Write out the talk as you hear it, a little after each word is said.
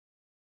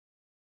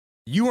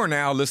You are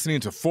now listening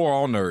to For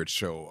All Nerds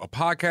Show, a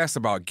podcast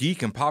about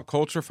geek and pop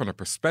culture from the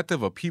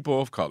perspective of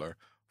people of color.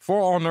 For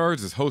All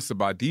Nerds is hosted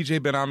by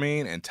DJ Ben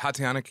Amin and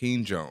Tatiana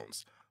Keene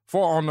Jones.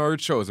 For All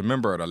Nerds Show is a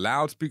member of the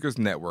Loudspeakers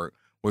Network,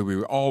 where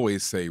we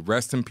always say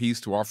rest in peace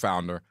to our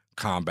founder,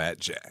 Combat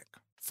Jack.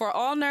 For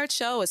All Nerds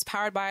Show is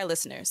powered by our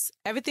listeners.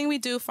 Everything we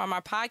do, from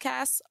our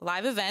podcasts,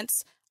 live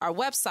events, our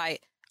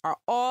website, are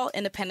all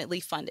independently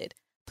funded.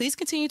 Please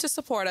continue to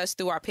support us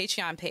through our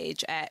Patreon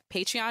page at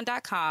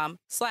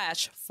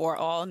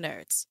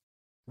patreon.com/forallnerds.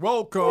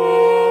 Welcome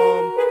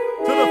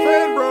to the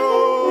Fan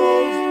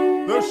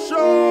Bros, the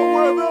show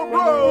where the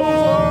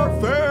bros are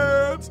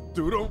fans.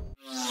 Doodle.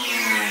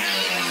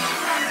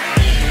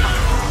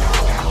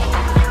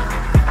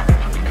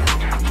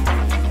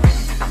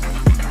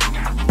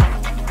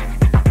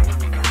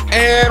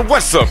 And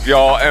what's up,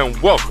 y'all, and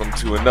welcome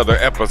to another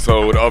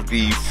episode of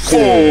the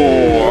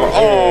For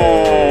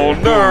All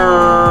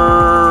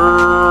Nerds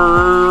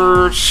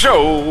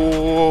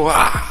Show.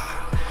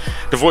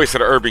 The voice of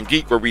the urban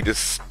geek, where we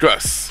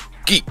discuss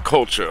geek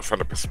culture from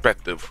the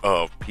perspective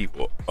of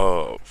people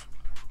of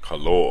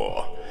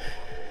color.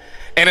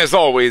 And as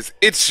always,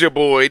 it's your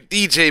boy,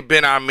 DJ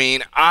Ben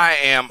Amin. I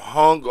am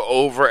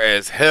hungover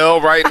as hell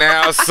right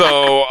now,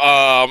 so,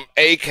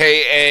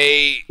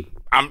 AKA...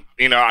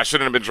 I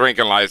shouldn't have been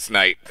drinking last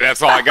night.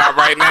 That's all I got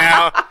right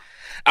now.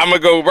 I'm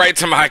going to go right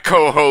to my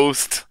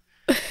co-host.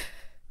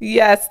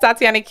 Yes,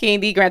 Tatiana Keene,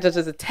 the Grand Judge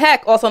of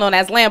Tech, also known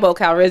as Lambo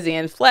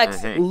Calrissian,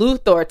 Flex,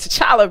 Luthor,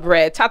 T'Challa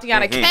Bread,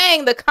 Tatiana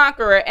Kang, the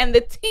Conqueror, and the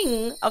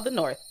Ting of the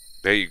North.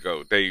 There you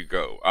go.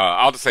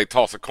 I'll just say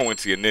toss a coin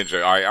to your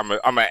ninja. All right, I'm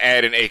going to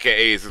add in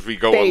AKAs as we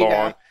go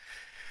along.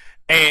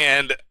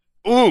 And,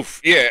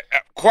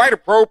 quite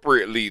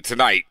appropriately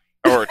tonight,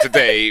 or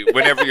today,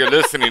 whenever you're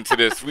listening to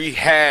this, we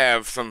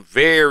have some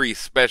very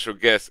special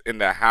guests in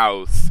the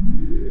house.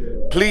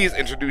 Please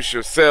introduce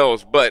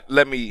yourselves, but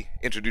let me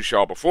introduce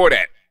y'all before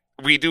that.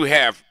 We do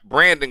have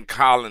Brandon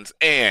Collins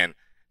and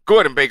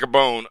Gordon Baker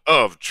Bone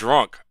of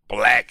Drunk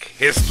Black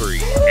History.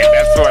 And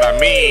that's what I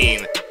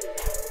mean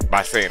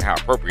by saying how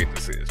appropriate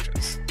this is.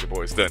 Just your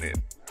boys done it.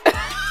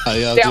 How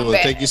y'all doing?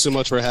 Thank you so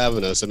much for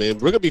having us. I mean,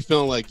 we're going to be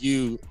feeling like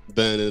you,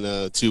 Ben,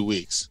 in 2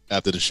 weeks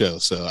after the show,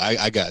 so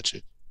I got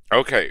you.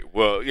 Okay,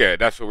 well, yeah,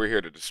 that's what we're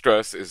here to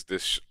discuss, is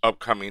this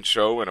upcoming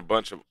show and a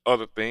bunch of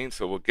other things,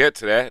 so we'll get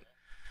to that.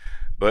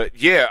 But,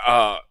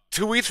 2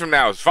 weeks from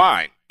now is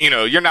fine.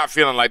 You're not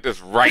feeling like this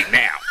right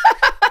now,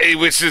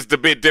 which is the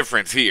big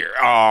difference here.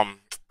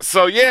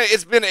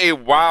 It's been a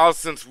while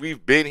since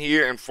we've been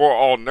here, and For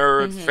All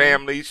Nerds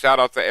family, shout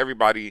out to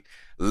everybody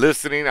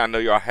listening. I know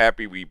y'all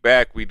happy we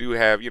back. We do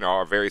have,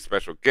 our very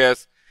special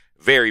guest,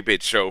 very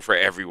big show for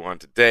everyone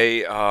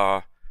today.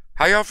 How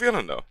y'all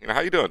feeling, though?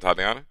 How you doing,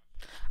 Tatiana?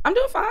 I'm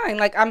doing fine.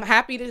 I'm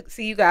happy to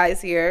see you guys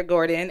here,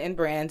 Gordon and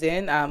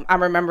Brandon.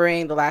 I'm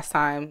remembering the last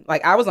time,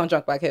 I was on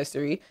Drunk Black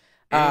History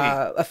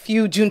a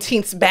few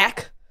Juneteenths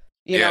back,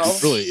 you know.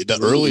 Really, the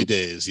early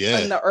days,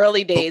 In the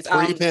early days.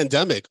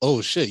 Pre-pandemic. Oh,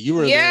 shit. You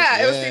were it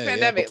was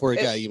pre-pandemic. Before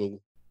it got even...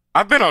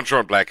 I've been on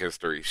Drunk Black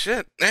History.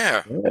 Shit,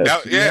 yeah.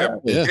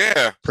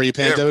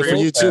 Pre-pandemic for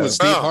you, too, with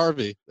Steve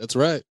Harvey. That's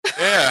right.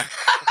 Yeah.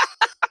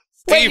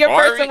 Wait, your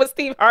person was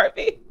Steve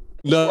Harvey?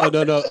 No.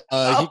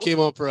 He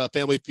came on for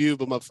Family Feud,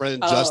 but my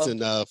friend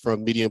Justin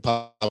from Medium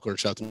Popcorn,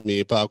 shout out to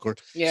Medium Popcorn.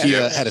 Yeah, he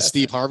had a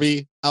Steve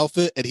Harvey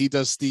outfit, and he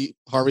does Steve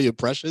Harvey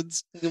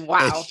impressions.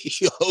 Wow.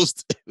 He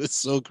hosted. It was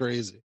so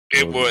crazy.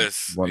 It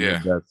was one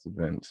of the best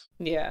events.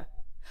 Yeah.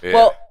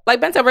 Well, like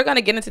Ben said, we're going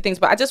to get into things,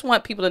 but I just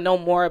want people to know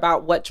more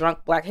about what Drunk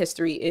Black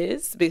History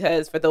is,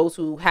 because for those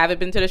who haven't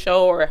been to the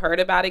show or heard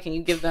about it, can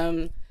you give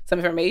them some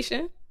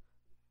information?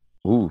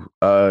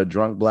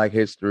 Drunk Black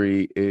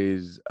History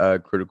is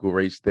critical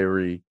race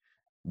theory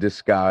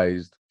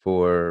disguised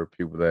for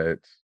people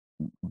that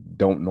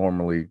don't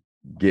normally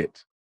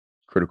get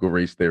critical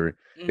race theory.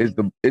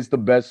 It's the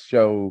best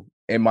show,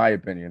 in my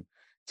opinion,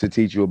 to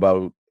teach you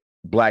about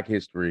Black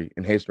history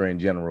and history in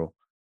general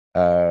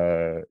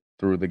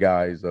through the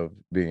guise of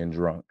being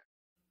drunk.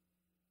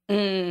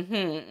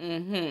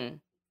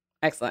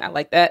 Excellent. I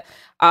like that.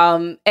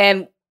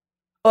 And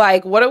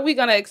what are we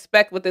going to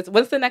expect with this?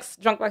 What's the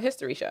next Drunk Black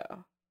History show?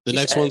 The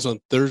next one's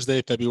on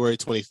Thursday, February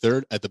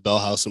 23rd at the Bell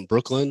House in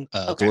Brooklyn.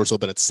 Doors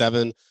open at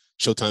 7,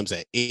 showtime's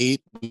at 8.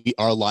 We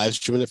are live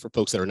streaming it for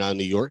folks that are not in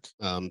New York.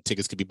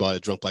 Tickets can be bought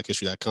at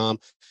drunkblackhistory.com.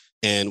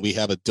 And we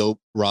have a dope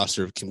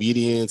roster of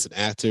comedians and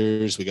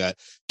actors. We got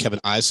Kevin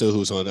Iso,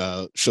 who's on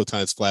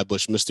Showtime's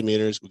Flatbush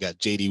Misdemeanors. We got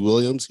J.D.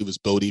 Williams, who was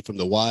Bodie from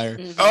The Wire.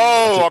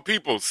 Oh, our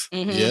peoples.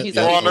 He's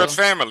on their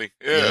family.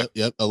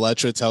 Yep.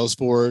 Electra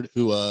Telsford,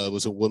 who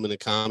was a woman in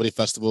comedy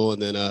festival,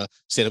 and then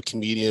stand-up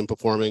comedian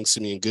performing,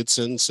 Simeon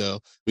Goodson.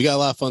 So we got a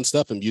lot of fun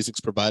stuff, and music's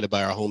provided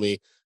by our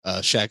homie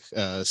Shaq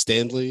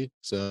Stanley.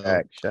 So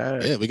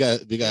Shaq. we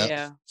got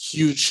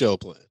huge show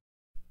planned.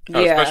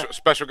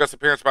 Special guest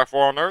appearance by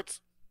For All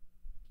Nerds.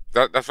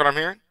 That's what I'm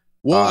hearing.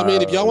 Well, I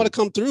mean, if y'all want to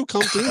come through,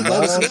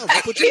 let us know.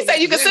 He said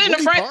you can sit in the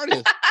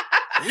front.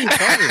 You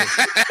talking?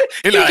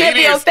 You can't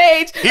be on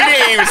stage. He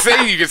didn't even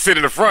say you can sit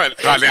in the front.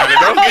 Don't get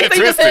it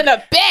So you sit in twisted.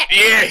 the back.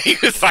 Yeah, he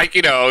was like,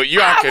 y'all was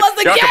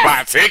a can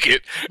buy a guest.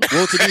 ticket.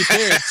 Well, to be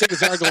fair,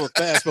 tickets are going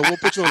fast, but we'll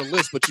put you on a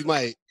list. But you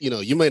might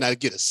not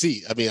get a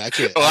seat. I mean, I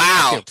can't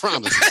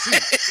promise a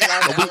seat.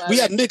 But we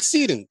have mixed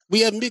seating.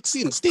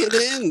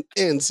 Standing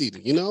and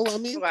seating. You know, I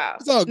mean, Wow.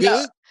 it's all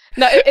good.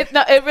 No,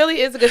 it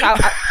really is good.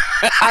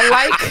 I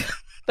like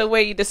the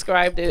way you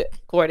described it,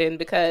 Gordon,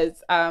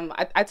 because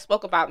I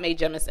spoke about Mae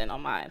Jemison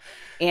on mine,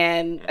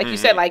 and like you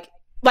said, like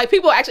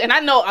people actually, and I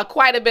know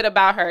quite a bit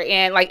about her,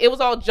 and like it was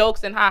all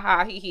jokes and ha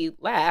ha he he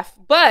laugh,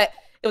 but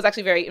it was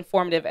actually very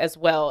informative as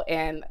well,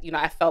 and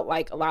I felt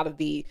like a lot of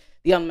the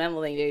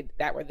unmelanated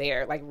that were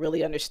there like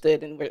really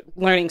understood and were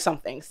learning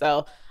something.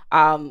 So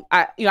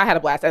I had a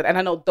blast, and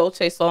I know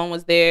Dolce Sloan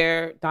was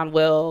there, Don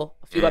Will,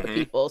 a few other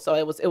people, so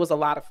it was a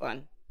lot of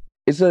fun.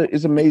 It's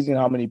amazing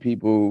how many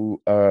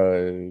people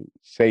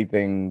say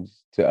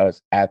things to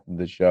us after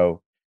the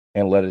show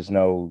and let us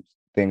know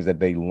things that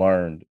they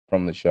learned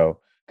from the show.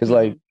 Because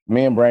like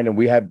me and Brandon,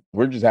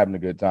 we're just having a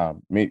good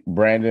time.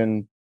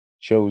 Brandon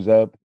shows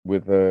up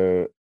with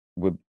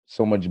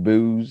so much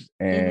booze,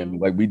 and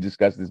like we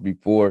discussed this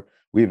before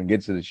we even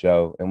get to the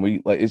show, and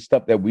we like it's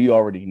stuff that we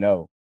already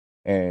know.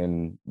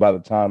 And by the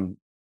time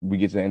we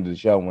get to the end of the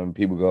show, when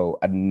people go,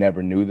 "I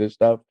never knew this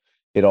stuff,"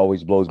 it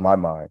always blows my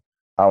mind.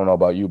 I don't know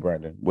about you,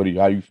 Brandon. How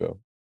do you feel?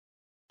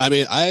 I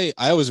mean, I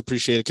always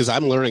appreciate it because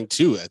I'm learning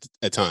too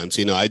at times.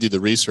 I do the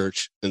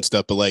research and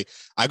stuff, but like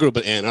I grew up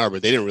in Ann Arbor.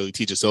 They didn't really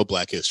teach us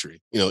Black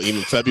history.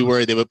 Even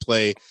February they would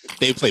play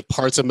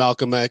parts of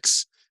Malcolm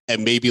X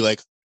and maybe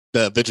like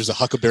the Adventures of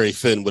Huckleberry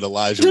Finn with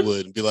Elijah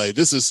Wood and be like,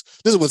 this is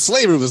what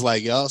slavery was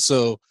like, y'all.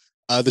 So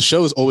the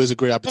show is always a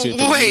great opportunity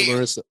to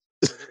learn stuff.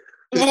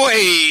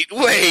 Wait,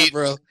 Yeah,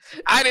 bro.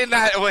 I did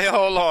not. Wait,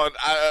 hold on.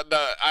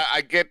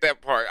 I get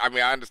that part. I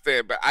mean, I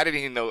understand, but I didn't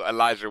even know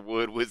Elijah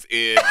Wood was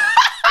in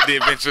The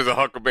Adventures of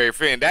Huckleberry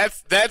Finn.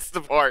 That's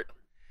the part.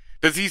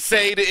 Does he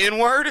say the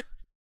N-word?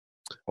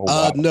 Oh,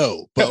 wow.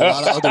 No, but a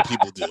lot of other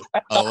people do.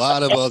 A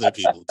lot of other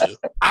people do.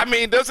 I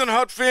mean, doesn't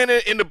Huck Finn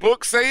in the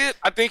book say it?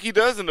 I think he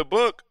does in the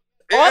book.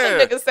 All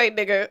the niggas say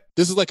nigga.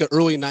 This is like an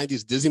early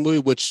 90s Disney movie,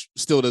 which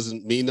still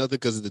doesn't mean nothing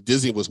because the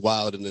Disney was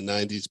wild in the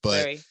 90s,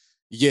 but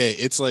yeah,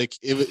 it's like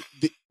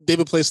they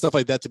would play stuff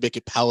like that to make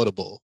it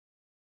palatable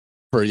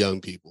for young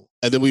people.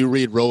 And then we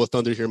read Roll of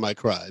Thunder, Hear My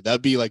Cry.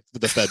 That'd be like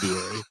the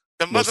February.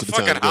 The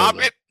motherfucking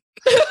Hobbit.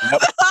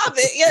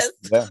 Hobbit, yes.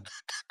 Yeah.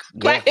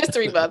 Black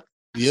History Month.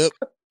 Yep.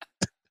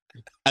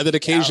 And then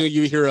occasionally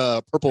you hear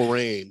Purple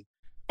Rain.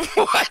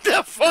 What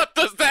the fuck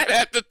does that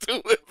have to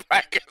do with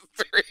Black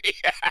history?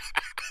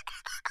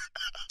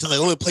 So they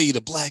only play you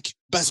the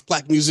best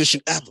black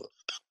musician ever.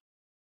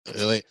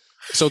 Really?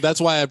 So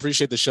that's why I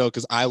appreciate the show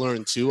because I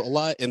learned too a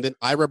lot. And then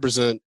I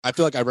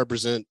feel like I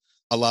represent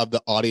a lot of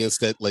the audience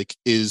that like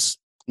is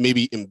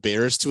maybe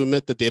embarrassed to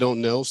admit that they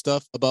don't know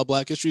stuff about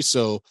Black history.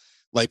 So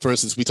like, for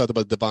instance, we talked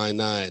about Divine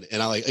Nine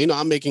and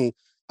I'm making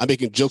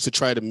jokes to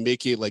try to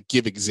make it like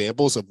give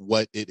examples of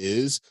what it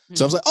is.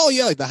 So I was like, oh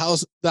yeah, like the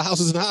house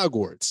is in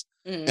Hogwarts.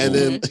 And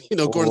then,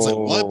 Gordon's like,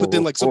 what? But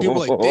then like some people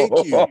were like, thank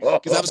you.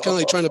 Because I was kind of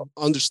like trying to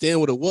understand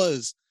what it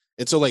was.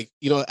 And so like,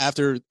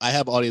 after I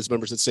have audience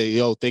members that say,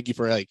 yo, thank you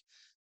for like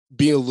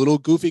being a little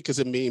goofy because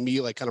it made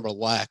me like kind of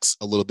relax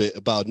a little bit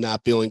about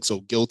not feeling so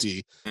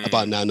guilty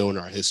about not knowing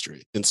our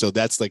history. And so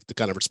that's like the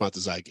kind of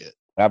responses I get.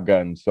 I've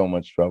gotten so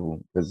much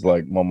trouble. It's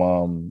like my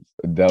mom's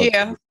a Delta.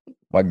 Yeah.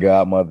 My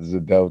godmother's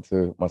a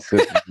Delta. My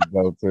sister's a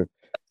Delta.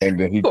 And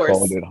then he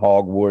called it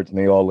Hogwarts and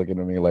they all looking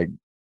at me like,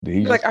 did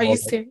he like, are you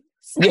serious?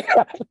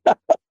 Yeah.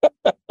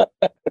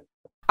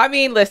 I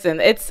mean,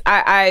 listen, it's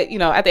I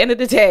at the end of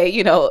the day,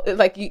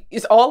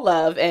 it's all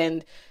love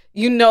and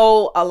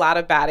a lot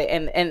about it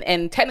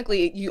and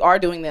technically you are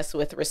doing this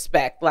with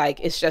respect. Like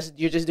it's just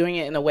you're just doing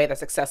it in a way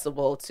that's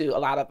accessible to a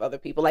lot of other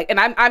people. Like, and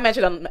I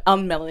mentioned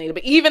unmelanated,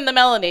 but even the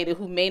melanated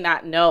who may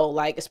not know,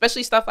 like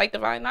especially stuff like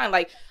Divine Nine,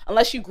 like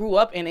unless you grew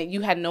up in it, you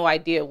had no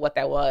idea what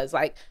that was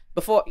like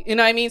before. You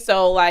know what I mean?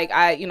 So like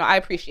I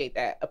appreciate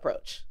that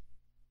approach.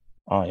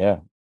 Oh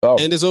yeah. Oh.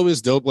 And it's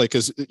always dope, like,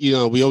 because,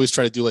 we always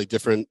try to do like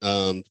different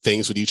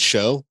things with each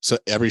show. So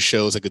every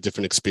show is like a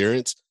different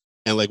experience.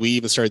 And like we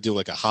even started doing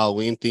like a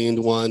Halloween themed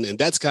one. And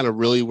that's kind of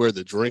really where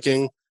the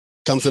drinking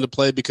comes into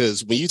play,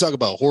 because when you talk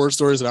about horror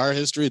stories in our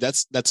history,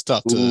 that's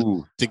tough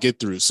to get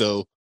through.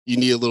 So you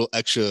need a little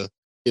extra,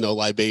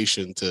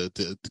 libation to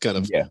kind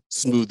of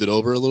smooth it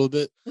over a little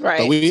bit. Right.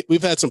 But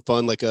we've had some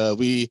fun. Like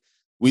we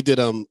did,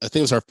 I think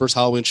it was our first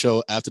Halloween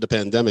show after the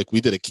pandemic.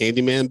 We did a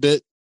Candyman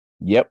bit.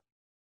 Yep.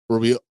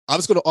 Where I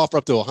was going to offer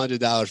up to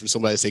 $100 for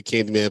somebody to say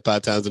Candyman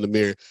 5 times in the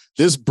mirror.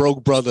 This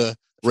broke brother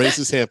raised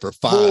his hand for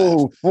 5.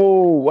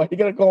 Fool. Why you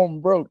gotta call him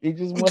broke? He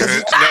just No,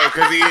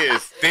 because he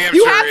is. Damn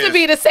you sure have is. to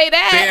be to say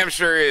that. Damn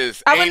sure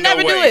is. I would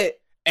never do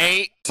it.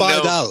 Ain't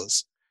 $5. No.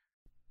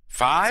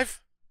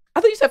 5?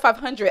 I thought you said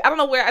 500. I don't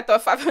know where I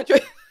thought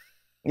 500.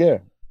 Yeah.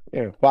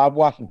 5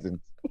 Washingtons.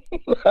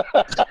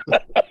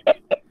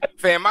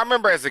 Fam, I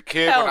remember as a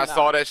kid when I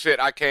saw that shit,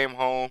 I came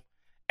home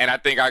and I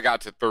think I got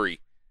to 3.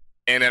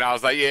 And then I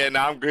was like, yeah, no,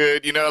 I'm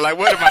good. You know, like,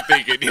 what am I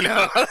thinking? You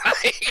know,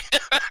 like,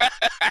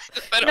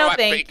 what am No, I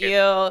thank thinking?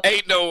 you.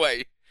 Ain't no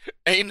way.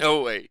 Ain't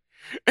no way.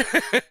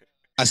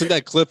 I sent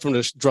that clip from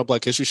the Drunk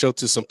Black History Show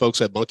to some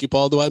folks at Monkey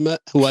Paw who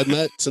I've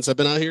met since I've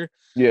been out here.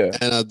 Yeah.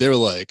 And they were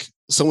like,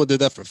 someone did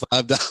that for $5.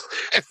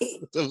 I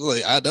was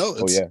like, I know.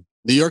 Oh yeah.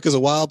 New York is a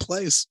wild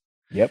place.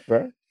 Yep,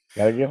 bro.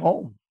 Gotta get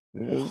home.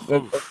 My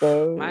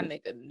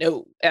nigga,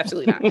 no,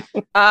 absolutely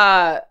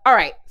not. All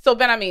right. So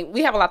Ben, I mean,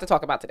 we have a lot to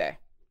talk about today.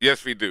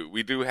 Yes, we do.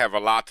 We do have a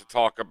lot to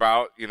talk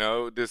about. You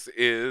know,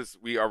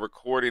 we are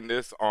recording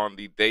this on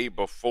the day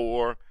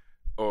before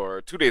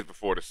or 2 days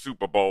before the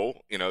Super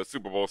Bowl, you know,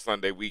 Super Bowl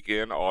Sunday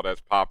weekend, all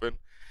that's popping.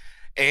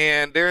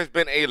 And there's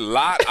been a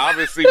lot,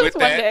 obviously, with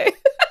that.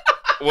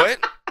 What?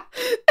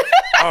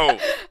 Oh.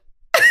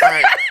 All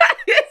right.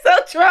 You're so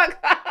drunk.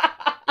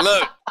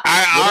 Look,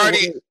 I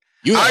already...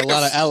 You had a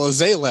lot of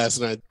Alizé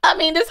last night. I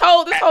mean, this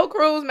whole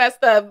crew's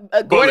messed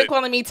up. Gordon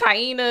calling me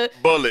Taina.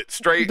 Bullet,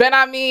 straight. But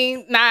I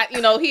mean, not,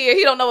 you know, here.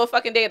 He don't know what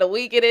fucking day of the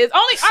week it is.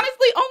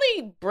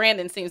 Only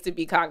Brandon seems to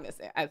be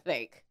cognizant, I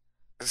think.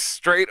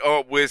 Straight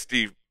up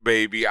whiskey,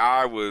 baby.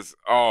 I was,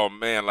 oh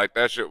man, like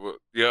that shit was,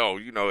 yo,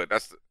 you know,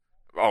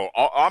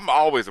 I'm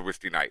always a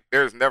whiskey night.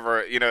 There's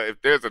never, you know,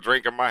 if there's a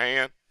drink in my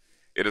hand,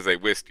 it is a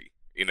whiskey,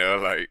 you know,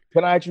 like.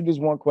 Can I ask you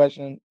just one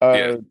question?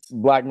 Yeah.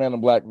 Black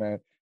man.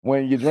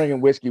 When you're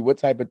drinking whiskey, what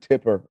type of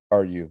tipper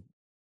are you?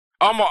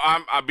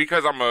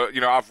 Because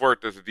I've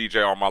worked as a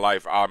DJ all my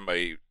life. I'm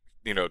a,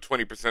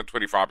 20%,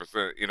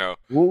 25%, you know.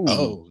 Ooh.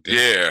 Oh,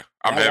 yeah,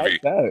 I'm heavy.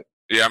 Like that.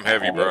 Yeah, I'm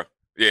heavy, bro.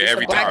 Yeah,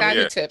 every Black time. guy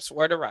Yeah. who tips,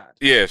 word of ride.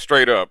 Yeah,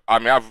 straight up. I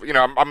mean,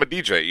 I'm a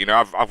DJ. You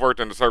know, I've worked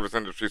in the service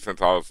industry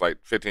since I was like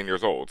 15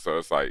 years old. So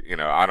it's like,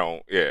 I'm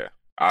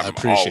I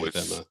appreciate always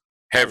that, man.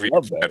 heavy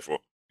respectful.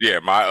 Yeah,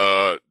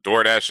 my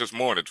DoorDash is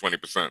more than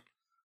 20%.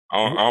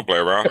 I don't play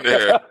around.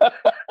 Yeah.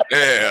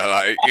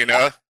 Yeah,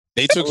 like,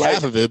 They took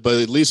half of it, but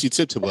at least you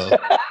tipped him well.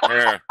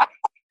 Yeah.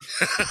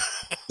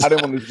 I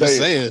didn't want to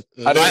say it.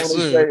 I didn't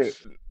want to say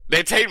it.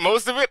 They take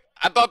most of it?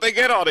 I thought they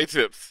get all their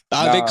tips.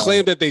 They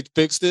claimed that they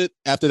fixed it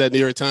after that New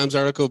York Times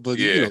article, but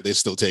Yeah. they're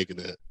still taking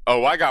it.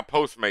 Oh, I got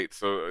Postmates,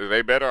 so are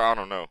they better? I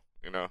don't know,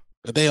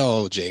 They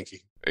all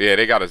janky. Yeah,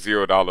 they got a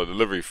 $0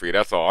 delivery fee.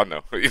 That's all I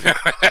know.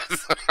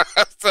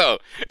 So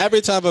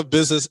every time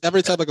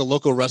like a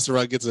local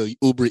restaurant gets a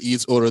Uber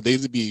Eats order, they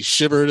be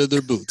shivering in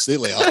their boots. They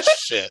like, oh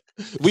shit,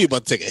 we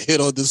about to take a hit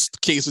on this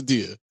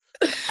quesadilla.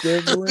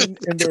 Shivering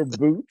in their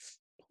boots?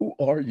 Who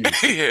are you?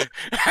 Yeah.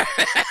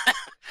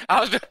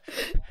 I was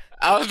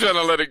trying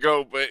to let it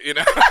go, but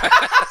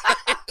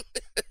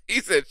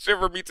he said,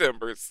 "Shiver me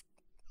timbers."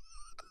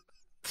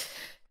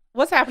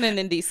 What's happening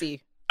in DC?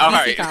 All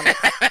DC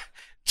right.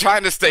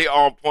 Trying to stay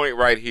on point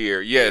right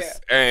here. Yes.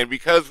 Yeah. And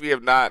because we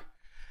have not,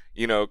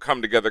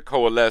 come together,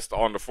 coalesced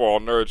on the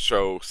ForAllNerds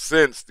show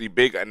since the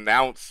big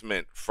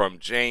announcement from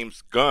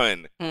James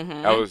Gunn.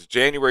 Mm-hmm. That was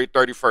January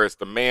 31st.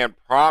 The man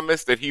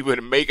promised that he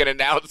would make an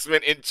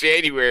announcement in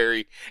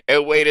January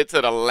and waited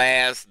to the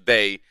last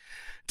day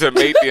to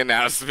make the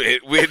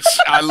announcement, which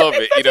I love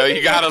it.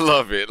 You got to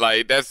love it.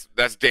 Like, that's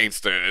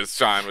gangster, as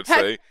Sean would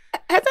say.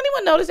 Has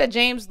anyone noticed that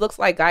James looks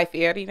like Guy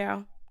Fieri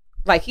now?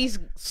 Like, he's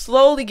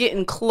slowly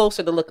getting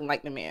closer to looking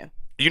like the man.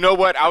 You know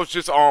what? I was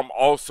just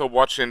also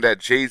watching that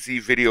Jay-Z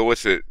video.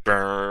 What's it?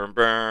 Burn,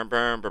 burn,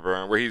 burn, burn,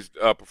 burn, where he's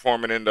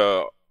performing in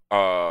the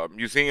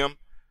museum.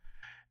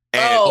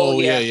 And,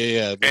 yeah.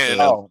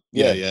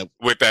 yeah.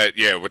 With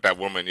that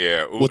woman,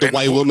 yeah. Ooh, with the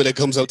white woman that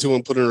comes up to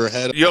him, putting her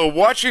head. Yo,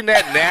 watching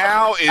that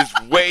now is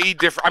way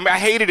different. I mean, I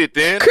hated it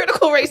then.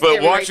 Critical race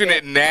but watching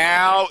it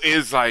now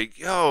is like,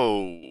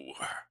 yo.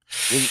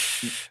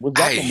 Was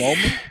that the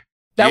moment?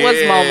 That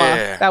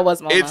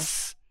was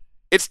MoMA.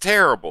 It's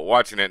terrible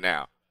watching it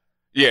now.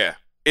 Yeah,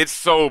 it's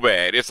so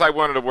bad. It's like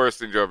one of the worst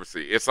things you ever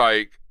see. It's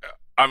like,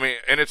 I mean,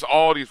 and it's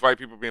all these white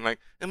people being like,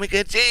 "Oh my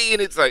God, Jay,"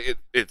 and it's like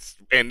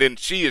and then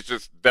she is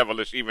just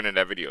devilish even in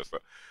that video. So,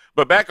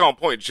 but back on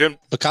point, Jim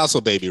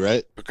Picasso baby,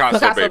 right?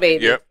 Picasso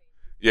baby. Yep.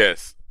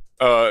 Yes.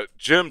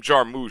 Jim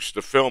Jarmusch, the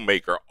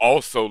filmmaker,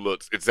 also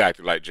looks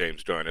exactly like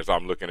James Gunn. As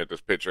I'm looking at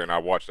this picture, and I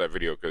watched that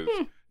video because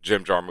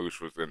Jim Jarmusch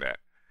was in that.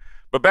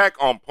 But back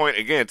on point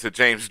again to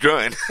James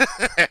Gunn,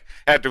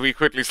 after we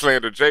quickly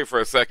slandered Jay for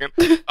a second,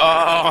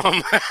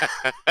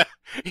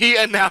 he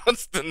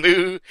announced the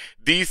new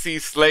DC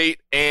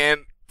slate.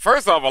 And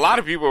first off, a lot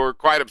of people were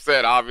quite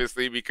upset,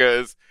 obviously,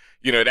 because,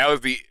 that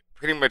was the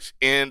pretty much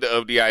end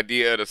of the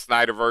idea of the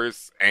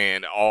Snyderverse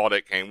and all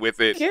that came with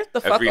it. Get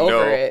the fuck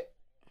over it.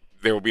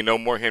 There will be no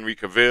more Henry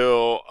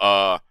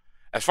Cavill.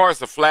 As far as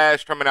The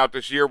Flash coming out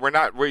this year, we're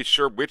not really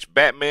sure which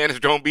Batman is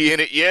going to be in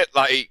it yet.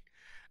 Like,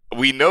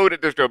 we know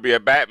that there's going to be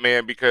a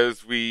Batman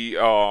because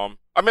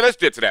let's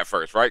get to that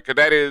first, right?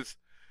 Because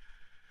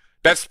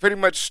that's pretty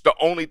much the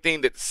only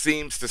thing that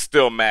seems to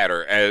still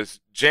matter. As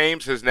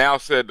James has now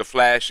said, The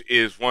Flash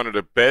is one of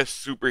the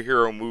best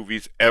superhero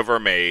movies ever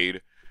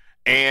made,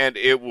 and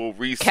it will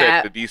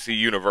reset the DC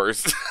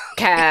universe.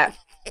 Cap.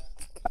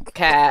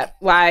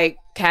 Like,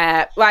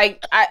 Cap.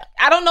 Like,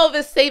 I don't know if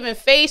it's saving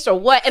face or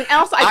what. And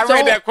also, I don't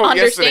read that quote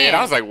understand. yesterday, and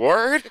I was like,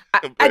 "Word."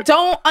 I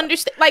don't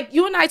understand. Like,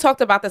 you and I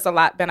talked about this a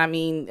lot, Ben. I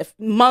mean,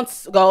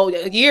 months ago,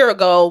 a year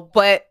ago,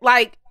 but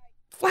like,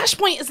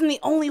 Flashpoint isn't the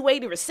only way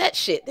to reset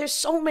shit. There's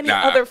so many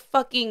other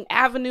fucking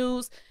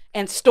avenues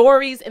and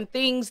stories and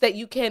things that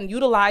you can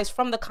utilize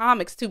from the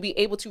comics to be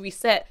able to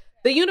reset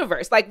the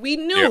universe. Like, we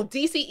knew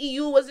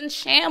DCEU was in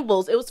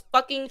shambles. It was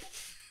fucking,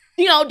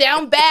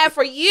 down bad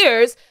for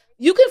years.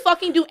 You can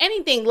fucking do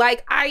anything,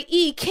 like,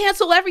 i.e.,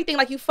 cancel everything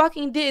like you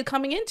fucking did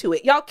coming into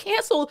it. Y'all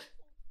cancel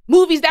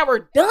movies that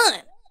were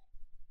done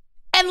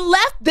and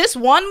left this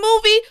one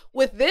movie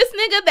with this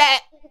nigga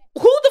that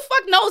who the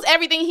fuck knows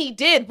everything he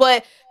did,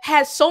 but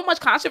has so much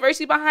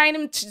controversy behind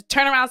him to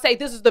turn around and say,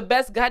 this is the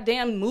best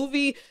goddamn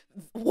movie.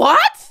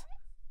 What?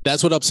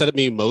 That's what upset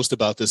me most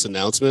about this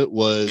announcement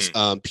was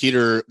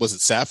Peter, was it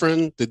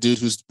Safran, the dude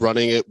who's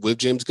running it with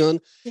James Gunn?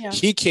 Yeah.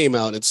 He came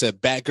out and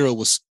said Batgirl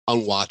was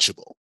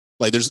unwatchable.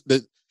 Like,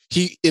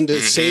 he in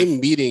the same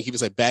meeting, he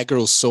was like,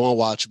 Batgirl is so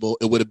unwatchable.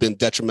 It would have been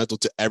detrimental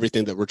to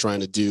everything that we're trying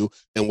to do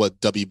and what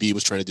WB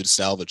was trying to do to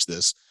salvage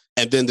this.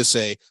 And then to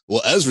say,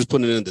 well, Ezra's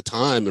putting it in the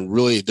time, and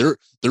really they're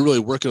really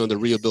working on the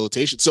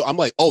rehabilitation. So I'm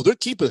like, oh, they're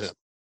keeping him.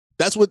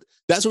 That's what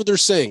they're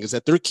saying, is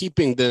that they're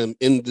keeping them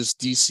in this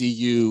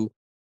DCU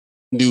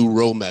new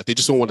roadmap. They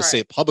just don't want to say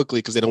it publicly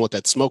because they don't want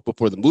that smoke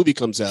before the movie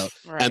comes out.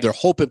 Right. And they're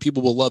hoping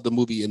people will love the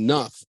movie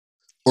enough,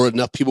 or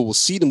enough people will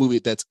see the movie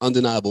that's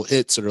undeniable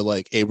hits, that are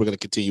like, hey, we're going to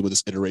continue with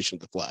this iteration of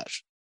The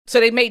Flash.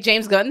 So they made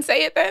James Gunn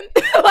say it then?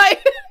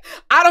 Like,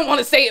 I don't want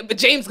to say it, but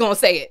James going to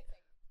say it.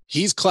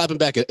 He's clapping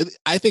back.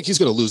 I think he's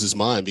going to lose his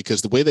mind,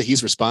 because the way that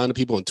he's responding to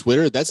people on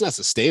Twitter, that's not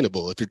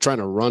sustainable. If you're trying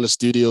to run a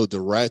studio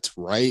direct,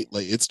 right?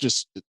 Like, it's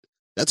just,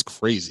 that's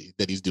crazy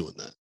that he's doing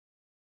that.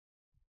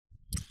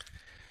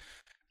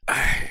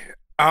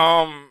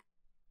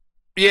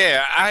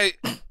 Yeah, I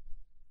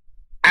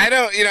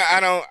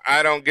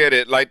don't get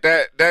it. Like,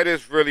 that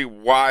is really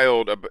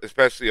wild,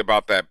 especially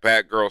about that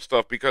Batgirl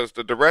stuff, because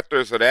the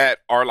directors of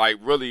that are like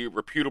really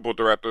reputable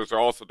directors. They're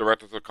also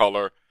directors of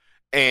color,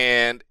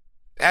 and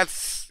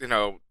that's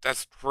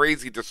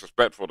crazy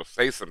disrespectful to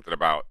say something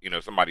about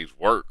somebody's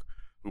work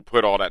who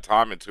put all that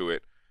time into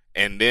it,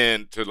 and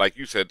then to, like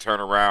you said, turn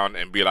around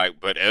and be like,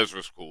 but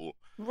Ezra's cool,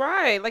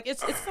 right? Like,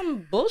 it's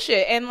some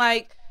bullshit. And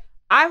like,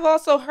 I've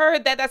also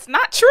heard that that's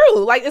not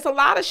true. Like, it's a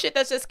lot of shit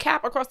that's just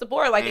cap across the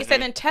board. Like they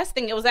said in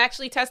testing, it was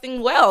actually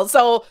testing well.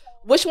 So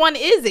which one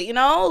is it?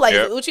 Like,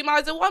 is it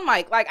Uchima, is it one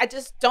mic? Like, I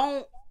just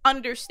don't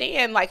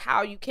understand like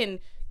how you can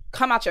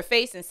come out your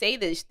face and say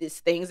these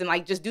things and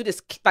like just do this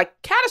like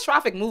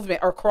catastrophic movement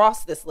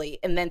across this late,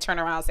 and then turn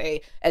around and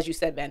say, as you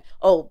said, Ben,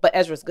 oh, but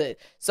Ezra's good.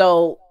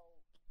 So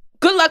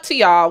good luck to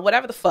y'all,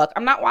 whatever the fuck.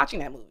 I'm not watching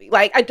that movie.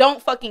 Like, I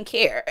don't fucking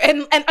care.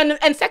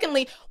 And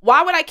secondly,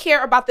 why would I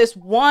care about this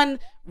one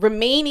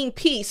remaining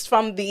piece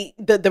from the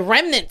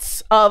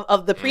remnants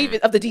of the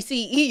previous of the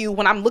DCEU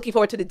when I'm looking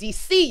forward to the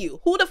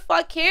DCU? Who the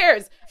fuck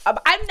cares?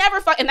 I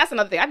never and that's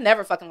another thing. I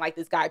never fucking liked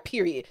this guy,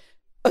 period.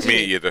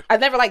 Me either. I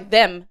never liked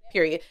them,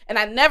 period. And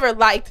I never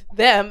liked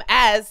them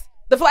as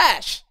the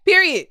Flash,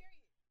 period.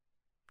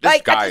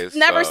 This guy I just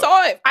never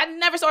saw it. I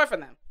never saw it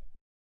from them.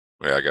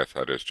 Yeah, I guess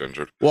that is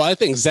gingered. Well, I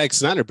think Zack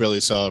Snyder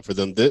barely saw it for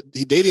them. They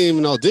didn't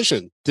even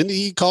audition. Didn't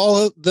he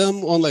call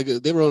them on, like,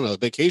 they were on a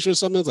vacation or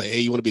something? It's like,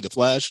 hey, you want to be the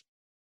Flash?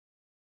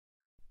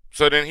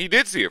 So then he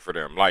did see it for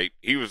them. Like,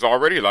 he was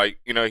already like,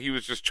 he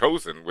was just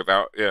chosen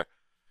without,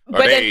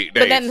 But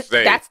then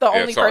that's the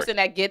only person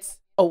that gets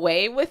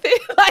away with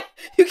it. Like,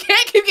 you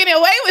can't keep getting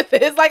away with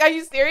this. Like, are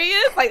you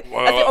serious? Like,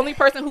 that's the only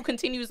person who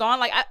continues on.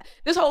 Like,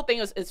 this whole thing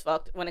is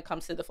fucked when it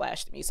comes to the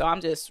Flash to me. So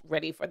I'm just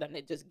ready for them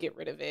to just get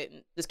rid of it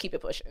and just keep it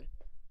pushing.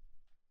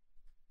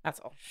 That's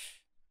all.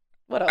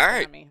 What else? All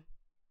right. I mean,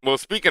 well,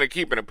 speaking of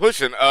keeping it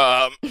pushing,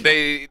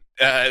 they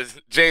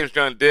James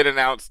Gunn did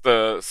announce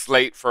the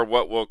slate for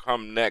what will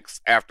come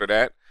next after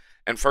that.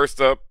 And first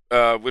up,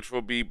 which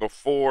will be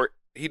before,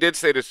 he did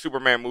say the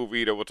Superman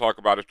movie that we'll talk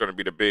about is going to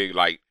be the big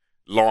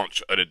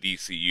launch of the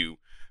DCU.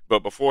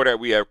 But before that,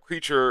 we have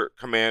Creature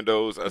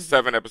Commandos, a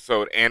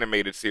 7-episode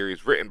animated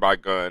series written by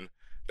Gunn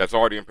that's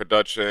already in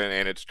production,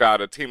 and it's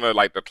got a team of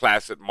the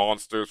classic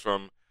monsters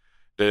from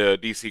the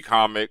DC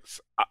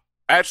Comics.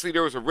 Actually,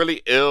 there was a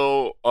really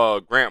ill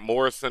Grant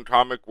Morrison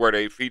comic where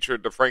they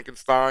featured the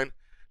Frankenstein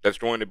that's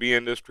going to be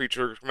in this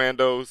Creature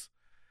Commandos.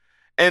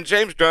 And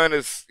James Gunn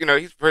is,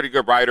 he's a pretty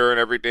good writer and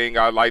everything.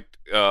 I liked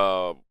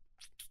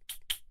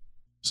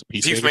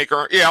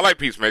Peacemaker. Yeah, I like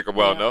Peacemaker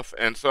well enough.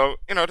 And so,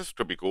 this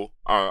could be cool.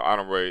 I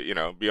don't really,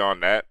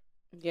 beyond that.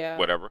 Yeah.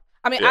 Whatever.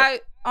 I mean,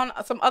 on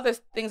some other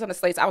things on the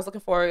slates, I'm looking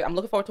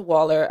forward to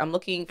Waller. I'm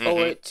looking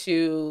forward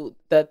to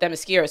the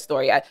Themyscira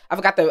story. I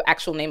forgot the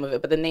actual name of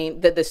it, but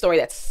the story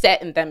that's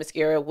set in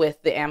Themyscira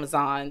with the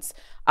Amazons.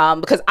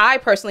 Because I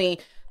personally,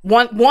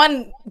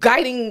 one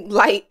guiding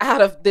light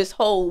out of this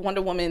whole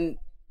Wonder Woman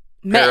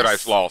mess.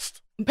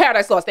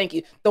 Paradise Lost, thank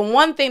you. The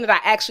one thing that I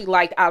actually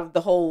liked out of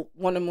the whole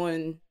Wonder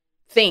Woman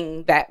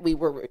thing that we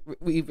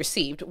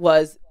received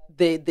was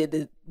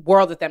the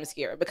world of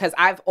Themyscira, because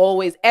I've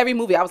always, every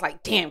movie I was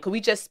like, damn, could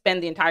we just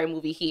spend the entire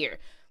movie here?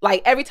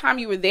 Like every time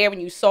you were there, when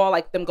you saw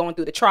like them going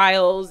through the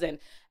trials and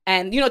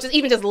just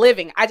even just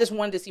living, I just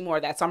wanted to see more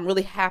of that. So I'm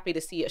really happy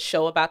to see a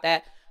show about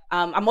that.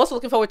 I'm also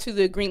looking forward to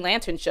the Green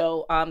Lantern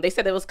show. They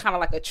said it was kind of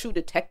like a True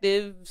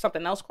Detective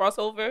something else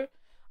crossover.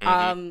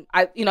 And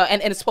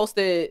it's supposed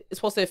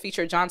to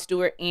feature Jon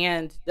Stewart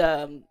and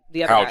the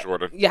other Hal guy.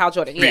 Jordan. Yeah, Hal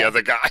Jordan. Yeah. The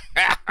other guy.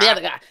 The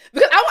other guy.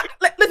 Because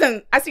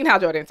listen, I've seen Hal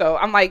Jordan, so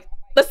I'm like,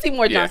 let's see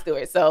more Jon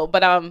Stewart. So,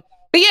 but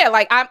yeah,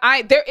 like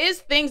there is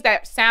things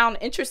that sound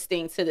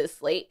interesting to this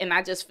slate, and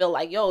I just feel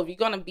like, if you're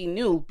gonna be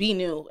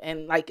new,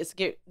 and like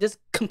just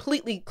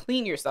completely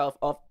clean yourself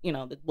off,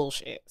 the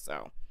bullshit.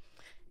 So,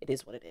 it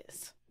is what it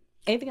is.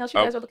 Anything else you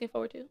guys are looking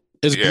forward to?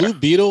 Is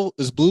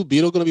Blue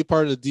Beetle going to be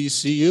part of the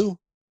DCU?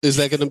 Is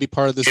that going to be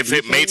part of this? If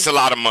it makes a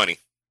lot of money.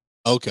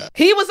 Okay.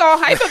 He was all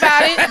hype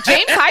about it.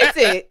 James hyped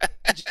it.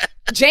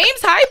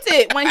 James hyped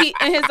it when he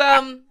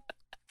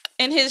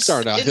in his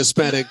Sorry, now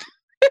Hispanic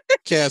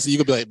cast. You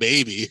could be like,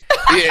 baby.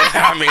 Yeah,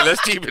 I mean, let's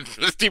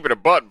keep it a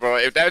butt, bro.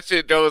 If that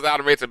shit goes out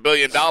and makes $1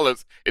 billion,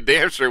 it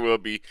damn sure will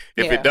be.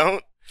 If it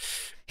don't,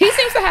 he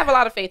seems to have a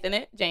lot of faith in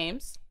it,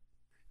 James.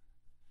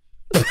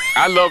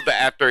 I love the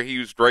actor. He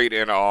was great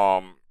in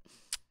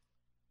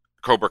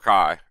Cobra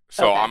Kai.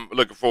 So I'm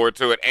looking forward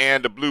to it.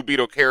 And the Blue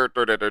Beetle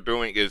character that they're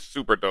doing is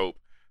super dope.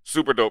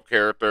 Super dope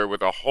character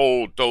with a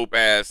whole dope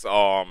ass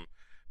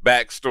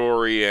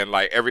backstory, and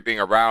like everything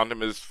around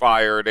him is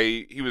fire.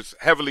 He was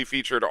heavily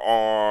featured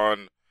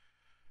on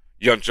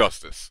Young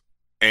Justice.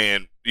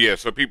 And yeah,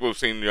 so people who've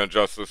seen Young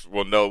Justice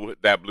will know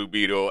that Blue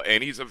Beetle,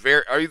 and he's a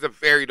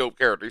very dope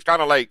character. He's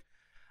kind of like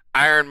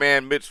Iron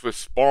Man mixed with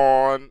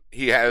Spawn.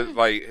 He has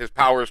like his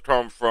powers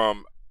come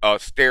from a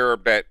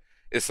scarab that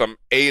is some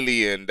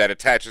alien that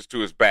attaches to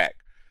his back.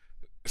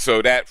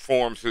 So that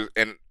forms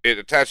and it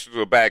attaches to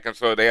the back, and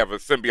so they have a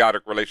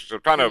symbiotic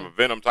relationship, kind of a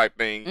Venom type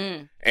thing,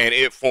 and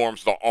it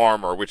forms the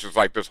armor, which is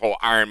like this whole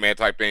Iron Man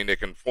type thing that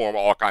can form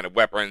all kind of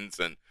weapons,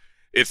 and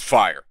it's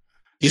fire.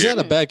 He's not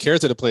a bad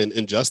character to play in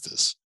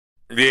Injustice.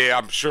 Yeah,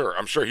 I'm sure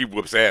he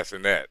whoops ass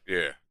in that.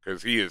 Yeah,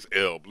 because he is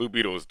ill. Blue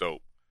Beetle is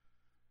dope,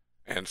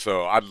 and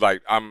so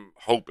I'm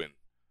hoping.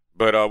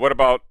 But what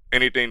about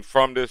anything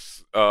from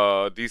this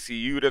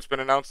DCU that's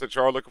been announced that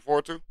y'all are looking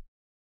forward to?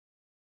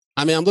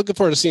 I mean, I'm looking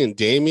forward to seeing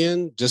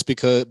Damian just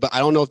because, but I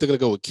don't know if they're going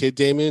to go with Kid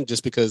Damian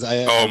just because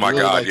I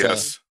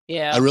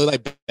really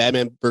like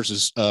Batman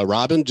versus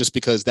Robin just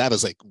because that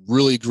was like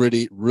really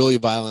gritty, really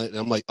violent. And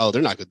I'm like, oh,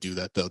 they're not going to do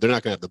that though. They're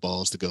not going to have the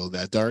balls to go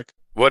that dark.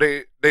 Well,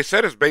 they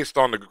said it's based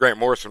on the Grant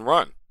Morrison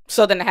run.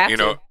 So then they have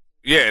to.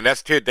 Yeah, and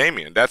that's Kid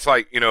Damian. That's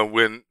like,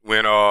 when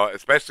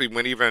especially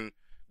when even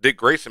Dick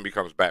Grayson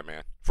becomes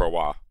Batman for a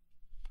while.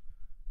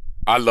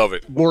 I love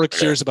it. More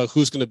curious about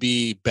who's going to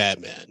be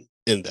Batman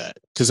in that,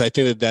 because I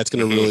think that's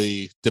going to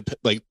really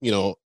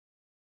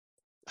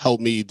help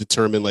me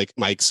determine like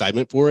my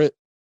excitement for it.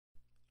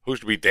 Who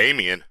should be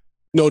Damian?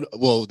 No,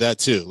 well, that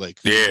too. Like,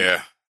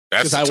 yeah,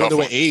 that's because I wonder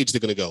what age they're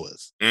going to go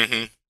with.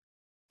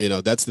 Mm-hmm.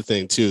 That's the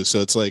thing too.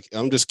 So it's like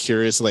I'm just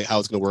curious like how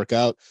it's going to work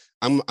out.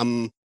 I'm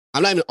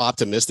not even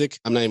optimistic.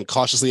 I'm not even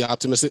cautiously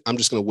optimistic. I'm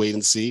just going to wait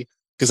and see,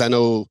 because I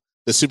know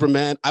the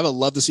Superman. I would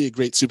love to see a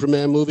great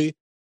Superman movie.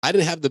 I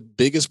didn't have the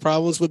biggest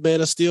problems with Man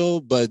of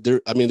Steel, but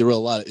there were a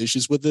lot of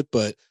issues with it.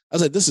 But I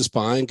was like, this is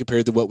fine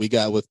compared to what we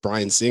got with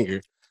Bryan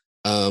Singer.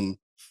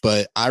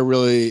 But I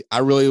really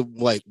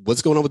like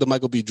what's going on with the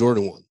Michael B.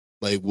 Jordan one.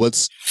 Like, why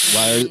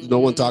is no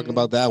one talking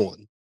about that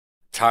one?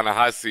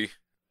 Tanahasi's.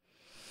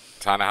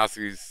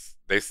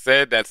 They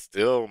said that's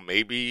still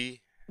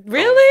maybe.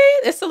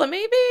 Really? It's still a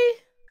maybe.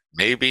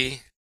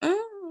 Maybe.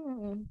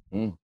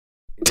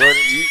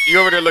 You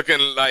over there looking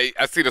like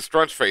I see the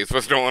scrunch face.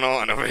 What's going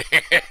on over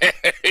here?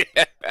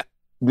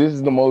 This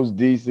is the most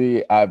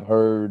DC I've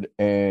heard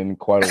in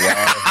quite a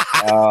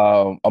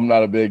while. I'm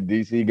not a big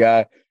DC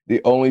guy.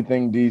 The only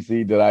thing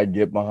DC that I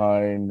get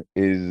behind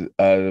is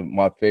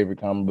my favorite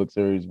comic book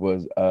series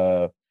was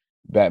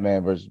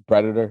Batman versus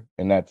Predator,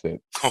 and that's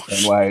it. Oh,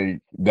 and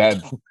like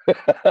that's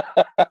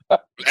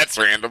that's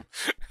random.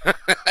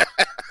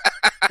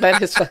 That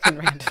is fucking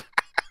random.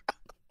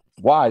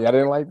 Why? I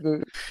didn't like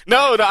the.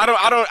 No, I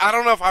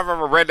don't know if I've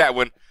ever read that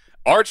one.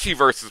 Archie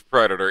versus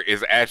Predator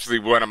is actually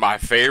one of my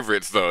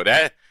favorites, though.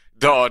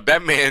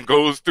 That man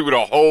goes through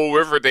the whole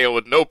Riverdale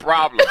with no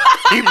problem.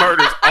 He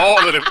murders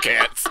all of them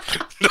cats.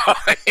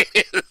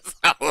 It's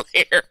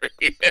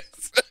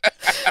hilarious.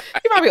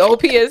 He probably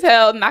OP as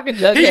hell, knocking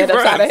Jughead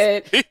upside the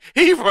head.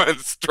 He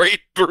runs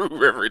straight through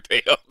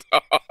Riverdale,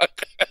 dog.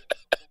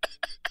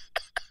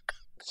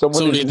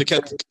 Someone need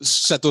to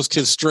set those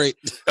kids straight.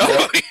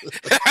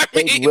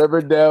 Take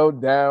Riverdale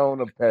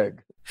down a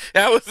peg.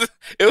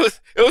 It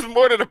was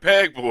more than a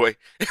peg, boy.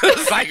 It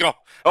was like a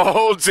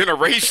whole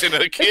generation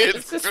of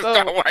kids just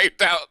got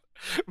wiped out.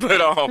 But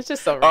it's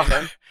just so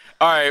random.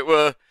 All right,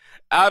 well,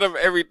 out of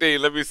everything,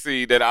 let me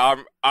see that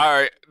I'm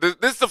all right.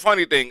 This is the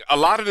funny thing. A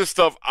lot of this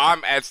stuff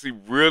I'm actually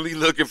really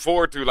looking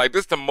forward to. Like,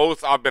 this is the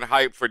most I've been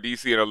hyped for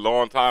DC in a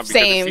long time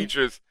because it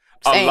features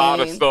a lot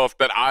of stuff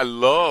that I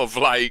love,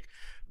 like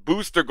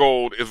Booster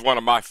Gold is one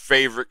of my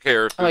favorite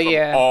characters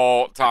yeah. of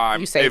all time.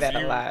 You say that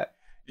a lot.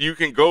 You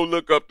can go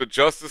look up the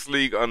Justice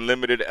League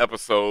Unlimited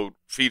episode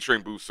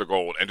featuring Booster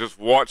Gold and just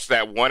watch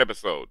that one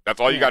episode. That's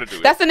all you got to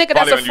do. That's the nigga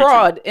that's a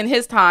fraud in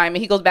his time,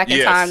 and he goes back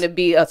in time to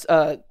be a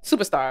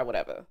superstar or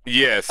whatever.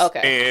 Yes.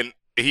 Okay. And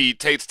he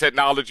takes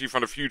technology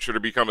from the future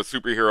to become a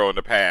superhero in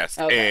the past,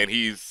 and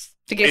he's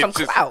to get some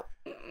clout.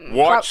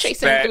 Watch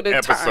that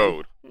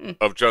episode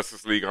of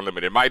Justice League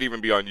Unlimited. It might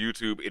even be on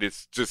YouTube. It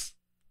is just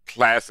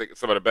classic.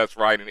 Some of the best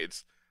writing.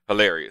 It's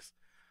hilarious.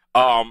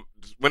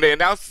 When they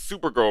announced the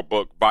Supergirl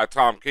book by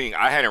Tom King,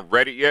 I hadn't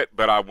read it yet,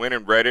 but I went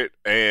and read it,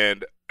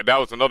 and that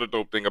was another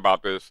dope thing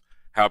about this,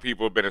 how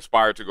people have been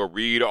inspired to go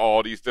read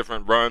all these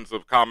different runs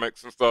of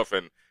comics and stuff,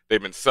 and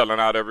they've been selling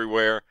out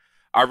everywhere.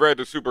 I read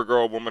the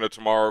Supergirl Woman of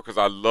Tomorrow because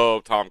I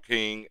love Tom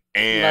King,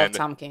 and love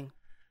Tom King.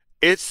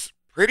 It's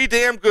pretty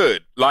damn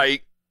good.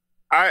 Like,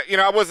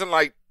 I wasn't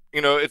like,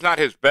 it's not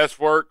his best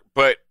work,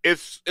 but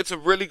it's a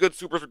really good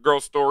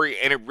Supergirl story,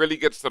 and it really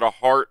gets to the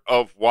heart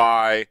of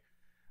why.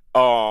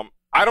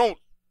 I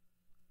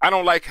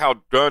don't like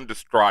how Dunn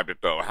described it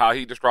though. How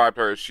he described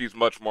her as she's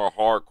much more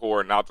hardcore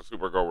and not the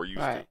Supergirl we're used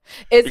to.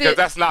 Because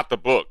that's not the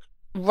book.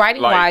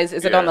 Writing wise,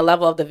 is it on the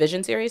level of the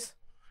Vision series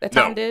that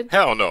Tom did?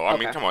 Hell no. I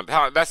mean, come on.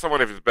 That's one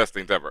of his best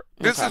things ever.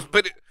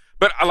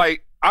 But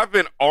I've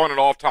been on and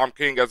off Tom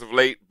King as of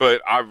late,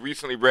 but I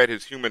recently read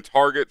his Human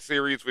Target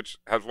series, which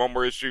has one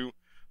more issue,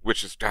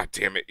 which is, God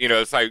damn it.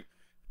 It's like,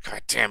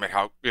 God damn it,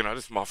 how,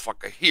 this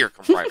motherfucker here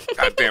can write a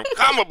goddamn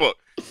comic book.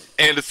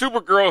 And the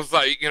Supergirl's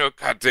like,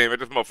 God damn it,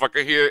 this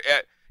motherfucker here.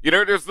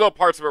 There's little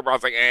parts of it where I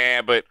was like,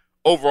 but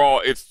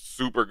overall, it's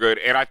super good.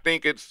 And I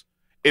think it's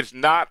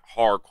not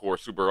hardcore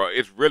Supergirl.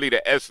 It's really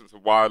the essence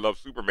of why I love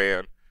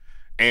Superman.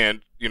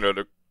 And,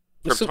 the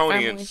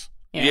Kryptonians.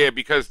 Yeah,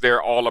 because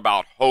they're all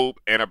about hope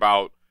and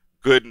about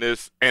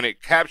goodness. And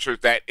it captures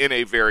that in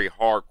a very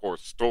hardcore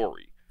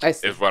story,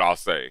 is what I'll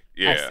say.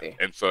 Yeah.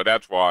 And so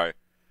that's why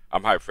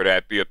I'm hyped for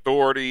that. The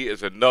Authority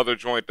is another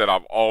joint that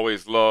I've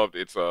always loved.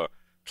 It's a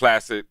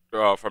classic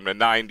from the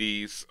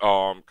 90s,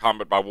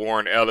 comic by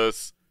Warren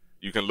Ellis.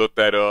 You can look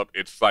that up.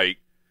 It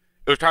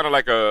was kind of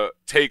like a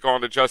take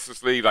on the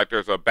Justice League. Like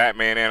there's a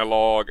Batman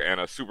analog and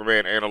a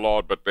Superman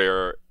analog, but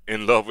they're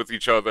in love with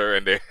each other,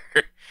 and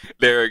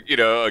they're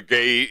a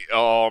gay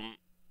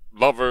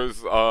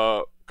lovers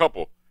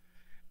couple.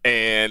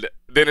 And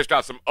then it's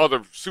got some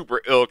other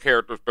super ill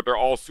characters, but they're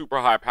all super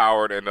high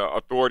powered. And the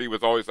Authority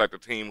was always like the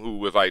team who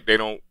was like, they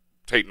don't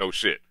take no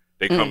shit.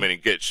 They come in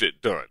and get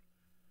shit done.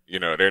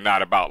 They're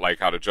not about like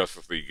how the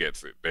Justice League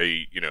gets it.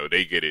 They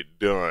get it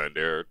done.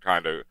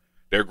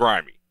 They're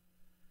grimy.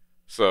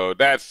 So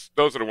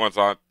those are the ones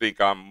I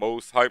think I'm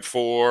most hyped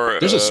for.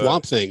 There's a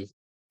Swamp Thing.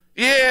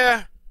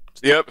 Yeah.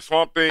 Yep.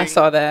 Swamp Thing. I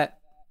saw that.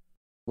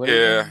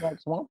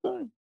 Swamp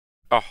Thing?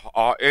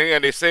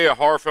 And they say a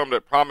horror film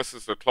that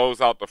promises to close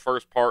out the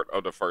first part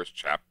of the first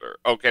chapter.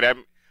 Okay,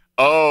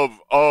 so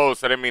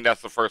that means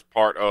that's the first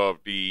part of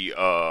the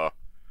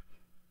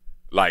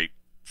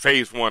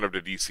phase 1 of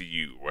the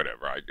DCU,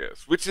 whatever, I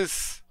guess. Which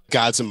is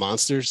Gods and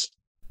Monsters.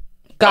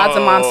 Gods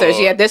and Monsters.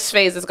 Yeah, this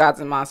phase is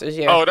Gods and Monsters.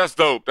 Yeah. Oh, that's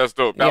dope. That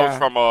was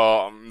from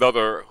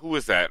another. Who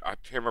is that? I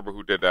can't remember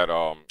who did that.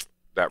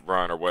 That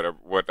run or whatever.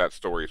 What that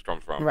story is from.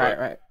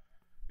 Right.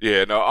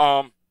 Yeah.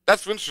 No.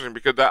 That's interesting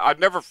because I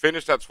never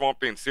finished that Swamp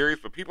Thing series,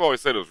 but people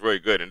always said it was really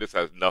good, and this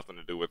has nothing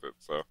to do with it.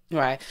 So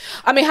right.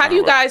 I mean, how do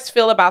you guys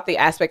feel about the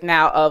aspect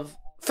now of?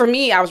 For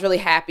me, I was really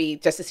happy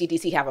just to see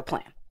DC have a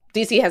plan.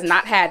 DC has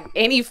not had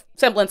any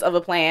semblance of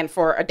a plan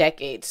for a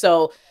decade.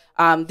 So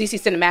DC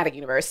Cinematic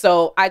Universe.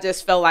 So I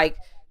just felt like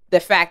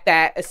the fact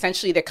that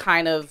essentially they're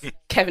kind of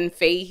Kevin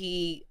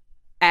Feige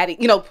adding,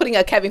 putting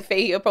a Kevin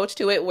Feige approach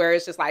to it, where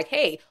it's just like,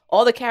 hey,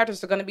 all the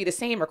characters are going to be the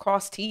same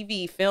across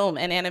TV, film,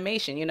 and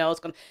animation. It's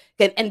going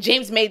to, and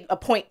James made a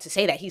point to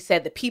say that. He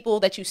said the people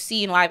that you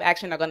see in live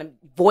action are going to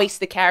voice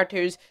the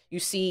characters you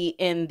see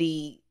in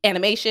the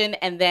animation,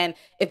 and then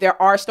if there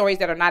are stories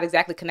that are not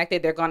exactly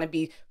connected, they're going to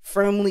be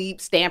firmly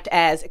stamped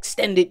as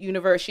extended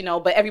universe.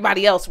 But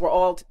everybody else, we're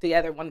all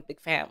together, one big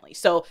family.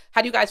 So,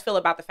 how do you guys feel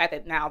about the fact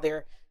that now they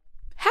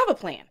have a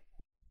plan?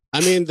 I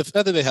mean, the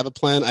fact that they have a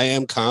plan, I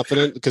am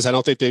confident because I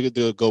don't think they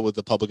could go with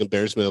the public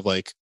embarrassment of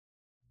like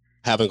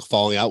having a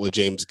falling out with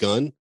James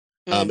Gunn.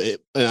 There's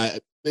a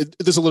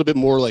little bit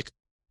more like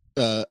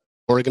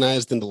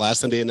organized than the last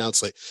time they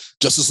announced like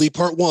Justice League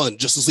Part 1,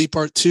 Justice League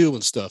Part 2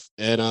 and stuff.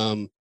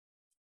 And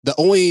the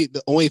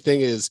only thing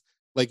is,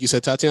 like you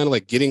said, Tatiana,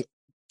 like getting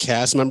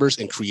cast members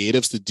and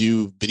creatives to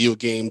do video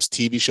games,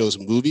 TV shows,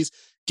 and movies,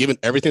 given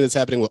everything that's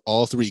happening with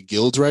all 3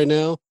 guilds right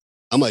now.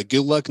 I'm like,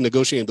 good luck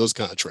negotiating those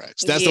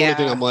contracts. That's the only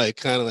thing I'm like,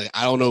 kind of like,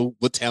 I don't know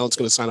what talent's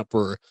going to sign up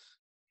for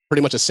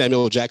pretty much a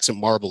Samuel Jackson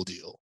Marvel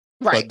deal.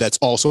 Right. But that's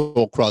also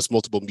across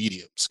multiple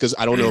mediums. Because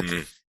I don't know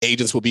if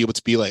agents will be able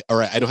to be like, all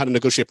right, I know how to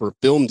negotiate for a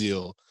film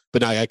deal,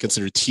 but now I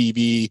consider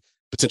TV,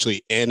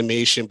 potentially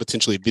animation,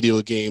 potentially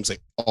video games,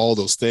 like all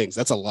those things.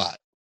 That's a lot.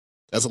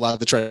 That's a lot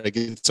to try to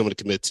get someone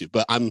to commit to.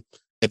 But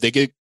if they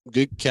get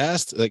good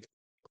cast, like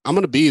I'm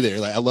going to be there.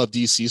 Like I love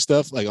DC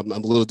stuff. Like I'm a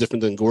little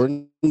different than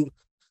Gordon.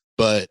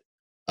 But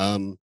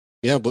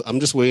yeah, but I'm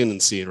just waiting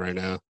and seeing right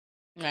now.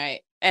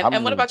 Right.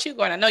 And what about you,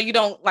 Gordon? I know you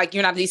don't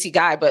you're not a DC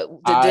guy, but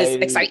did this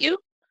excite you?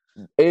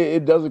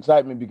 It does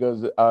excite me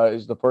because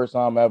it's the first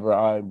time ever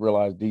I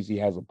realized DC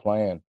has a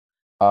plan.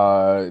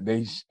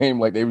 They seem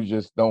like they were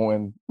just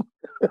throwing,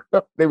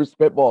 they were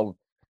spitballing,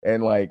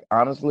 and like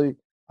honestly,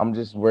 I'm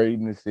just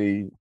waiting to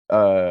see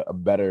a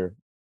better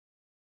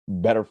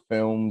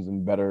films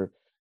and better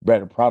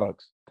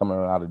products coming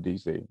out of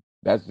DC.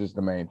 That's just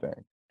the main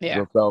thing.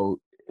 Yeah.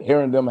 So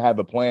hearing them have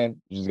a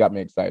plan just got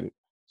me excited.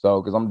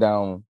 So because I'm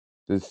down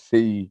to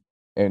see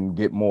and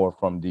get more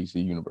from DC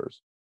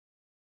Universe.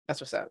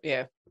 That's what's up.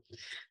 Yeah.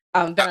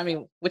 Ben, I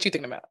mean, what you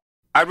thinking about?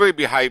 I'd really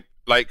be hyped,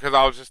 like, because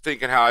I was just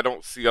thinking how I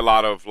don't see a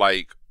lot of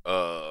like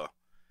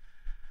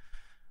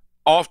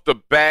off the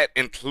bat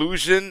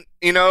inclusion,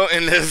 in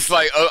this.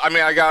 Like, I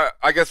mean,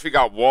 I guess we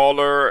got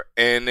Waller,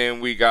 and then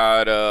we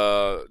got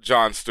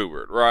Jon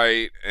Stewart,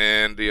 right?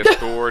 And the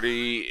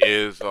Authority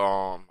is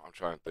I'm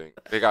trying to think.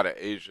 They got an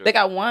Asian. They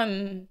got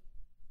one.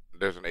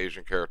 There's an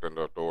Asian character in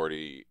the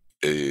Authority,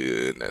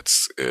 and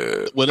that's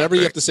whenever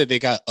you have to say they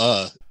got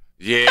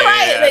yeah,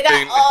 right, they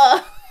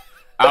got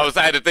I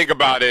had to think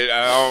about it.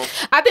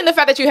 I think the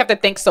fact that you have to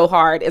think so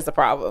hard is the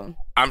problem.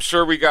 I'm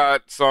sure we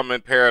got some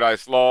in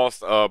Paradise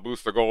Lost.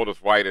 Booster Gold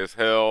is white as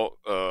hell.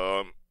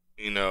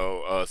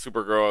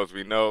 Supergirl, as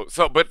we know.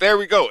 So, but there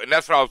we go. And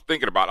that's what I was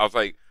thinking about. I was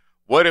like,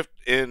 what if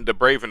in The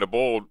Brave and the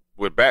Bold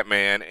with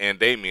Batman and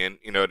Damian,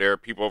 there are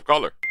people of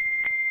color?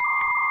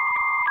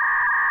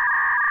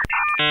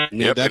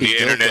 Yeah, that'd be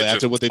dope,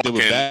 after what they did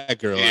with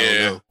Batgirl. Yeah, I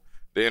don't know.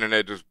 The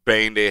internet just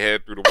banged their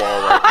head through the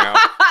wall right now.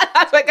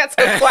 That's why I got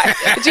so quiet.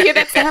 Did you hear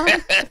that sound?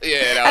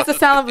 Yeah, that's the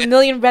sound of a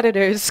million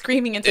Redditors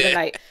screaming into the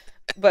night.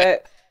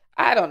 But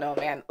I don't know,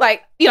 man.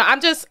 Like, I'm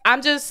just,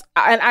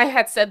 and I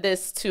had said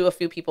this to a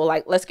few people,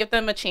 like, let's give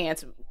them a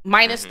chance,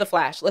 minus the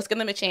Flash. Let's give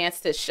them a chance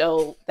to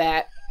show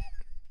that,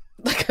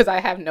 because I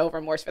have no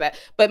remorse for that.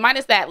 But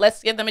minus that,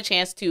 let's give them a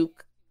chance to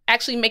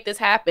actually make this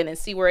happen and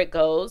see where it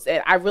goes.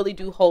 And I really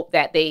do hope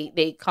that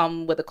they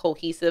come with a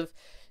cohesive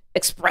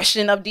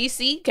expression of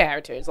DC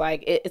characters.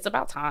 Like, it's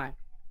about time.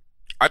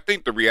 I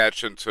think the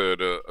reaction to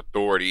the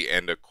Authority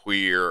and the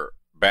queer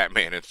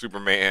Batman and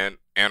Superman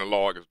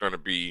analog is going to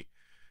be,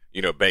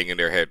 banging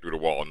their head through the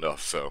wall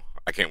enough. So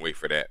I can't wait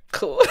for that.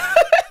 Cool.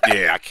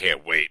 Yeah, I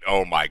can't wait.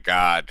 Oh my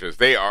God. Because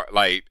they are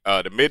like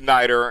the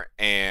Midnighter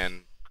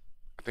and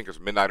I think it's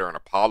Midnighter and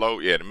Apollo.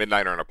 Yeah, the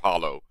Midnighter and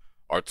Apollo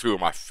are two of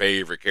my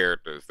favorite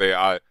characters.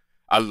 I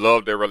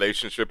love their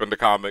relationship in the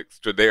comics.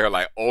 They are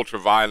like ultra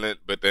violent,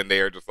 but then they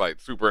are just like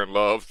super in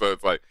love. So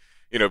it's like,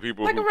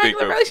 people like who a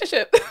think of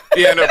relationship.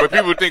 Yeah, no, but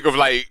people think of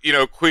like,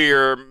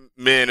 queer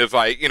men as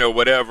like,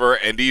 whatever,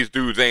 and these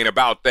dudes ain't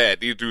about that.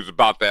 These dudes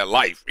about that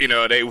life.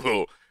 They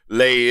will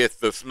lay it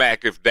the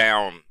smack if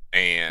down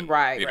and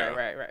right.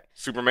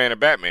 Superman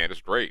and Batman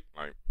is great.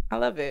 Like, I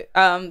love it.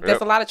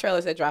 There's a lot of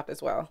trailers that dropped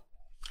as well.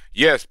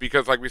 Yes,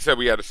 because like we said,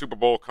 we had a Super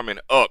Bowl coming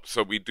up,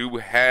 so we do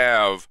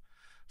have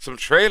some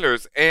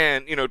trailers,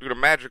 and through the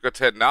magic of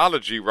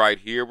technology right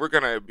here, we're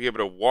gonna be able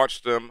to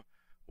watch them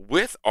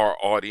with our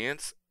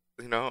audience,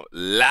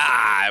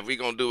 live. We're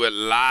gonna do it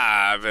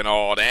live and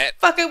all that.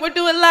 Fuck it, we're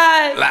doing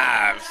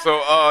live.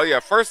 So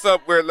first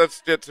up,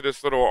 let's get to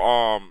this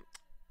little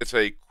it's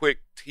a quick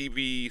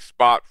TV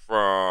spot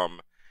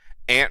from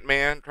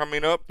Ant-Man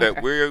coming up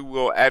that we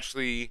will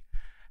actually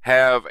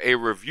have a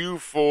review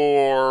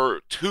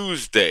for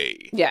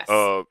Tuesday. Yes.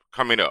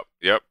 Coming up.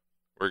 Yep.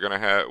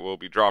 We'll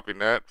be dropping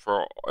that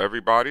for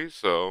everybody.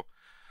 So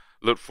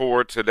look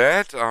forward to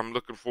that. I'm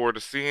looking forward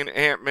to seeing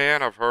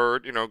Ant-Man. I've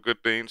heard,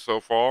 good things so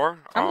far.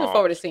 I'm looking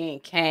forward to seeing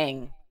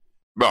Kang.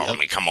 Bro, I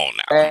mean, come on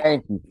now.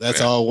 Thank you.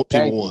 That's all what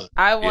people want.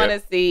 I want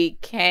to see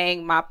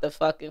Kang mop the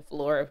fucking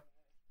floor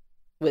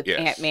with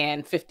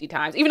Ant-Man 50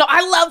 times. Even though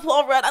I love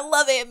Paul Rudd, I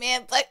love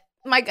Ant-Man, but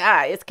my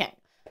guy, it's Kang.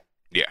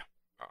 Yeah.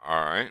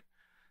 All right.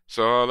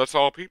 So let's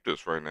all peep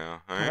this right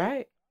now. All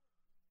right.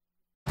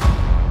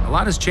 A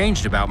lot has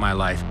changed about my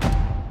life.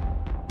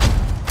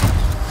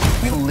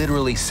 We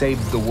literally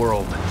saved the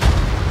world.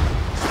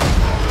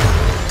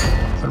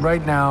 But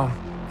right now,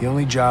 the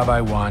only job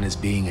I want is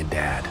being a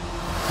dad.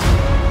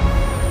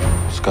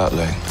 Scott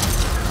Lang,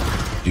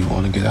 you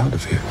want to get out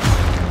of here.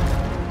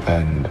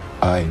 And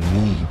I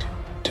need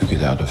to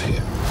get out of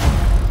here.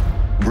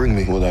 Bring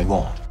me what I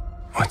want.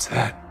 What's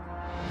that?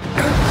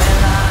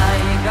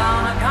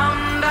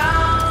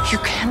 You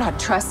cannot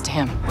trust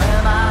him.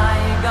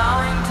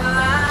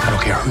 I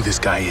don't care who this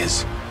guy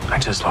is. I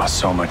just lost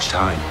so much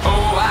time.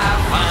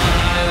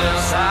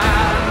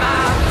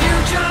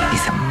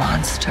 He's a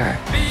monster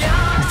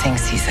who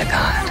thinks he's a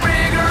god.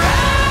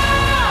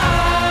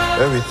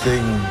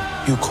 Everything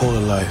you call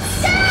a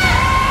life,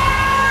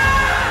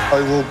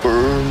 I will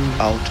burn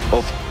out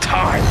of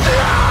time.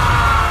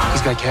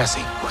 He's got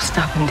Cassie. We'll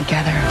stop him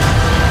together.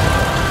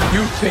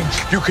 You think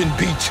you can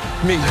beat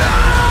me?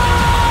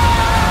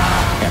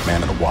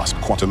 Ant-Man and the Wasp: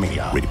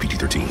 Quantumania, rated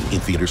PG-13, in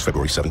theaters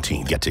February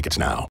 17th. Get tickets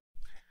now.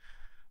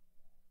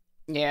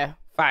 Yeah,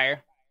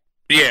 fire.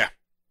 Yeah.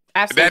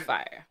 Absolute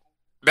fire.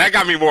 That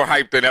got me more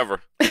hyped than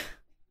ever.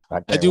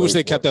 I do wish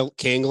they kept that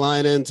Kang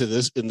line in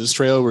this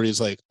trailer where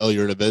he's like, "Oh,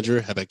 you're an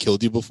Avenger. Have I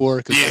killed you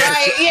before?" Yeah.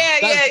 Right?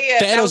 Yeah.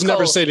 Thanos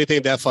never said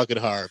anything that fucking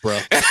hard, bro.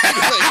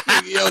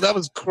 Yo, that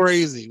was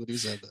crazy when he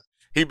said that.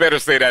 He better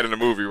say that in the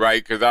movie,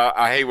 right? Because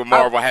I hate when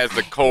Marvel has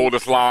the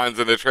coldest lines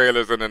in the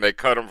trailers and then they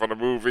cut them from the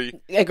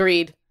movie.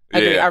 Agreed.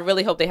 Yeah. I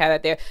really hope they had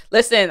that there.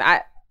 Listen,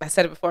 I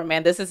said it before,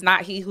 man. This is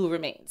not He Who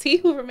Remains. He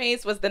Who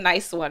Remains was the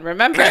nice one.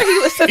 Remember?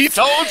 He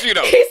told you,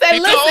 though. He said,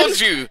 told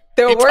you.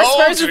 There are worse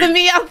versions of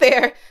me out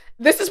there.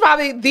 This is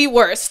probably the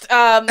worst.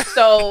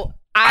 So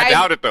I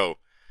doubt it, though.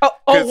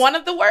 Oh, one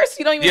of the worst?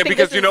 You don't even think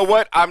because you know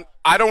what?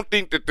 I don't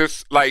think that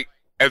this, like,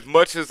 as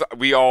much as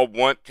we all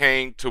want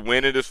Kang to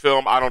win in this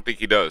film, I don't think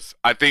he does.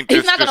 I think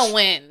he's not going to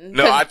win.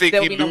 No, I think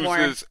he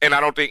loses, and I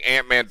don't think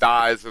Ant-Man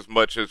dies as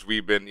much as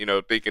we've been,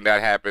 thinking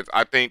that happens.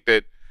 I think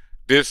that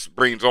this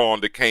brings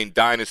on the Kang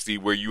dynasty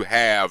where you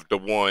have the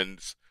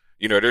ones,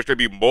 there's going to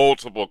be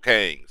multiple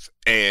Kangs,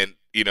 and,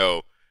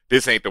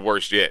 this ain't the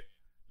worst yet.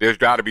 There's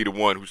got to be the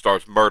one who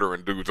starts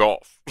murdering dudes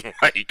off.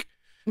 Like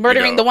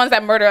murdering the ones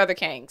that murder other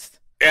Kangs.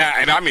 Yeah,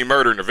 and I mean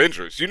murdering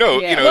Avengers. Well,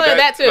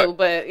 that too,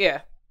 but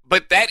yeah.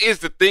 But that is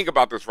the thing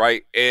about this,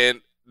 right?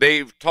 And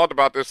they've talked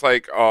about this,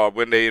 like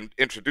when they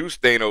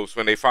introduced Thanos,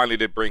 when they finally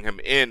did bring him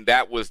in,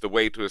 that was the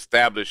way to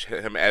establish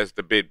him as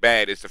the big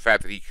bad. Is the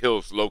fact that he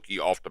kills Loki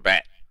off the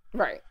bat,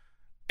 right?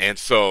 And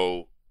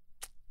so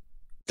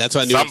that's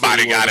why I knew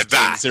somebody got to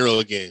die.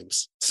 0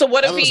 games. So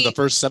what if was the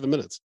first 7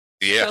 minutes?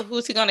 Yeah. So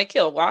who's he gonna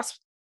kill? Wasp?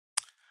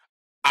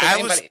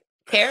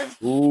 Care?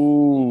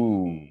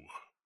 Ooh.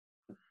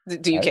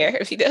 Do you care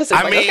if he does?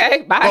 I mean,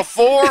 okay, bye.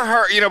 Before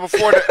her,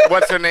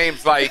 what's her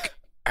name's like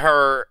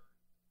her,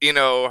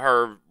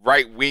 her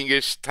right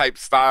wingish type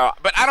style.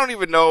 But I don't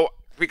even know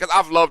because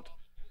I've loved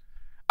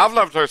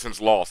her since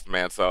Lost,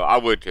 man. So I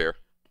would care.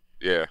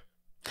 Yeah.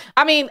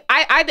 I mean,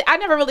 I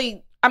never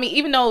really. I mean,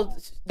 even though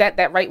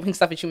that right wing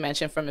stuff that you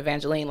mentioned from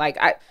Evangeline, like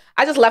I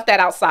just left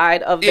that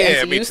outside of the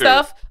MCU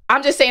stuff.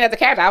 I'm just saying as a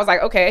character, I was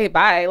like, okay,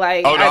 bye.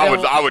 Like, oh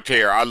no, I would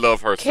care. I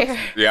love her. Care.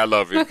 Yeah, I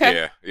love it.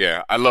 Okay.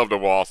 Yeah. I love the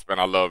Wasp,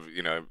 and I love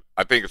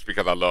I think it's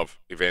because I love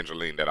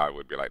Evangeline that I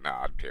would be like,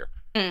 nah, I don't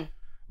care.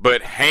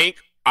 But Hank,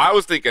 I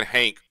was thinking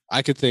Hank.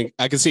 I could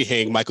see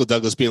Hank, Michael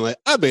Douglas being like,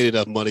 I made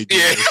enough money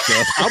doing this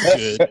stuff. I'm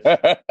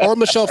good. Or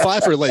Michelle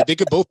Pfeiffer, like they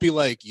could both be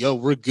like, yo,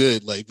 we're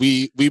good. Like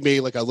we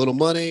made like a little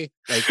money.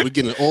 Like we're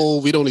getting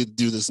old. We don't need to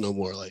do this no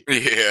more. Like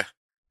yeah,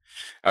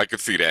 I could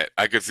see that.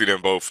 I could see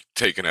them both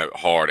taking a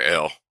hard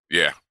L.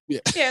 Yeah.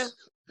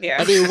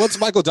 I mean, once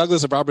Michael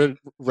Douglas and Robert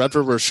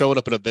Redford were showing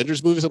up in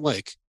Avengers movies, I'm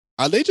like,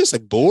 are they just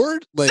like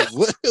bored? Like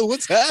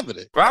what's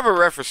happening? Robert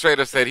Redford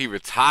straight up said he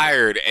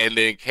retired and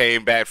then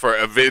came back for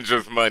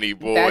Avengers money,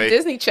 boy. That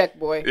Disney check,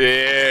 boy.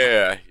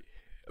 Yeah.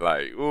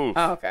 Like, ooh.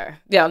 Oh, okay.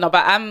 Yeah, no,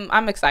 but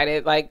I'm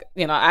excited. Like,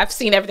 I've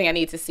seen everything I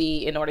need to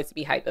see in order to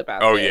be hyped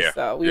about this. Yeah.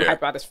 So we were hyped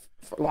about this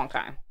for a long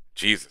time.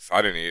 Jesus,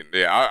 I didn't even.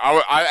 Yeah,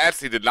 I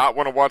actually did not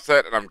want to watch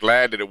that, and I'm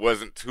glad that it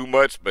wasn't too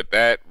much, but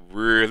that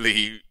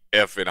really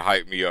effing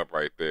hyped me up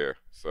right there.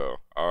 So,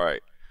 all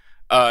right.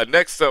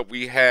 Next up,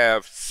 we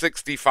have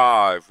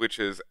 65, which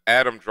is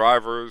Adam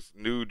Driver's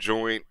new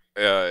joint.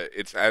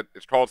 It's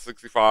called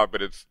 65,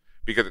 but it's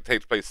because it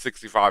takes place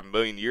 65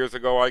 million years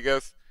ago, I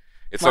guess.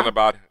 It's something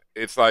about.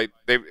 It's like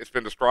it's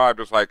been described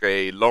as like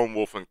a lone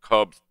wolf and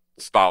cub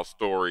style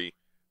story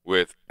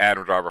with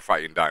Adam Driver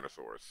fighting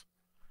dinosaurs.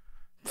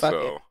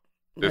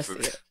 This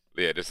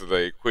is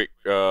a quick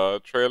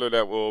trailer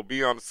that will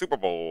be on the Super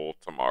Bowl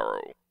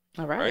tomorrow.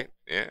 All right.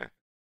 Yeah.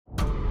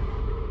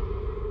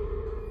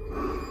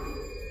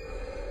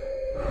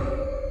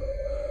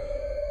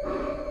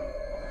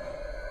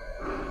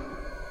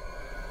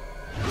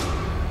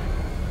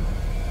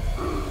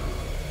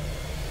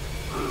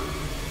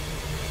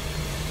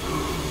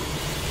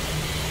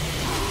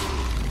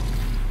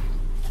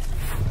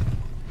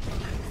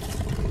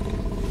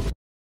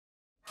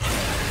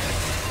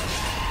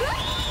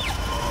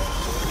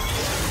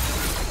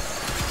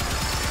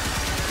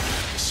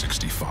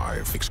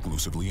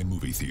 Exclusively in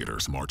movie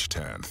theaters March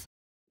 10th.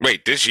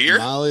 Wait, this year?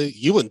 Molly,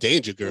 you in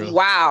danger, girl.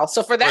 Wow.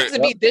 So for that to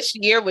be this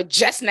year with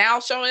just now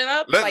showing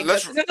up,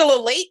 isn't it a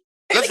little late?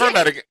 Let's run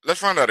that again.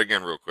 Let's run that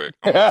again real quick.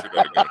 I want to see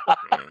that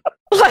again.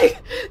 Like,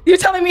 you're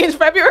telling me in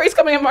February it's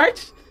coming in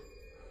March?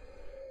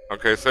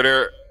 Okay, so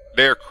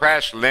they're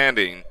crash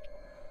landing.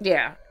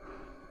 Yeah.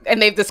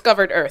 And they've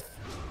discovered Earth.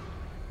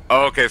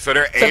 Oh, okay, so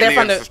they're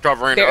aliens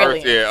discovering Earth.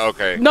 Aliens. Yeah,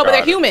 okay. No, but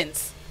they're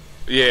humans.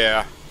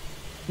 Yeah.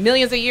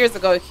 Millions of years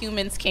ago,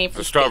 humans came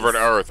from discovered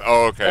space. Earth.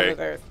 Oh, okay.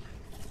 Discovered Earth.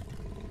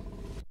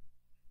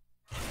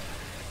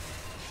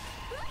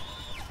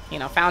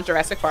 Found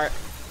Jurassic Park.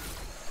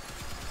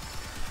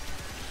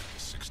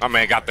 My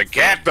man got the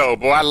cat though,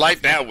 boy. I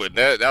like that one.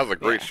 That was a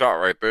great shot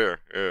right there.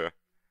 Yeah.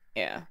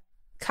 Yeah.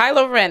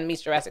 Kylo Ren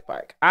meets Jurassic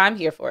Park. I'm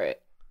here for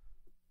it.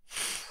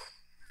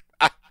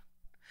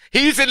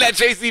 He's in that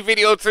JC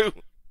video too.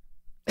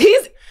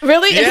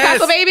 Really? Yes. In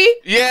Castle Baby?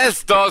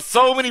 Yes, dog.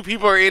 So many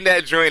people are in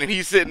that joint, and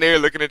he's sitting there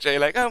looking at Jay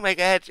like, "Oh my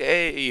God,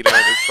 Jay!" You know,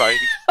 and it's like,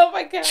 Oh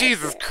my God.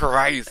 Jesus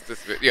Christ, that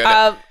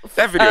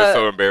video is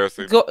so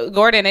embarrassing.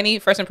 Gordon, any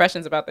first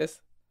impressions about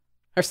this?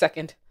 Or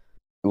second?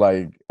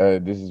 Like,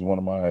 this is one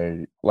of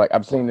my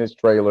I've seen this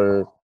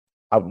trailer.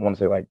 I want to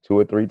say like 2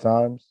 or 3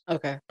 times.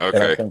 Okay. And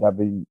I think I've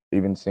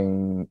even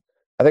seen.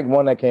 I think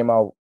one that came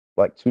out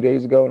like 2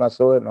 days ago, and I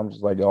saw it, and I'm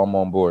just like, "Yo, I'm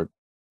on board.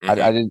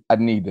 I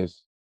need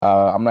this."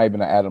 I'm not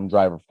even an Adam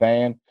Driver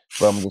fan,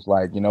 but I'm just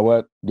like, you know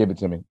what? Give it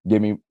to me.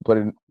 Put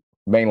it,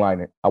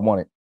 mainline it. I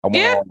want it. I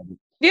want all of it.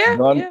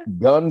 Yeah.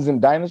 Guns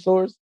and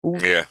dinosaurs. Who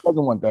doesn't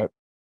want that?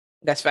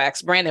 That's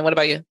facts. Brandon, what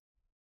about you?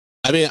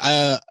 I mean,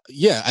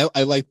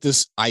 I like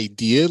this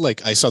idea.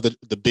 Like, I saw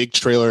the big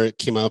trailer. It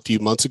came out a few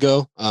months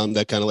ago.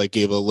 That kind of like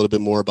gave a little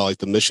bit more about like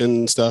the mission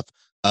and stuff.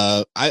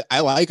 I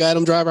like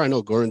Adam Driver. I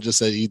know Gordon just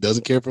said he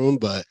doesn't care for him,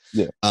 but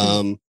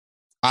I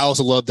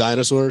also love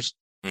dinosaurs.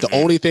 The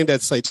only thing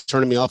that's like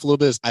turning me off a little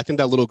bit is I think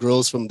that little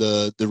girl's from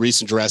the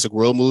recent Jurassic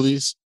World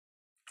movies.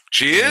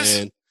 She is?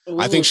 And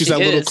I think she's that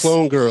little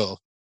clone girl.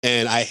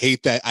 And I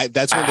hate that.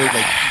 That's when they like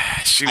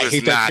I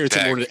hate that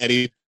character more than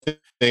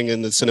anything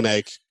in the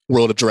cinematic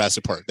world of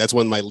Jurassic Park. That's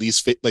one of my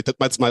least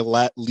that's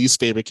my least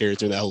favorite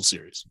character in that whole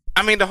series.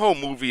 I mean, the whole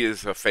movie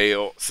is a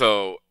fail,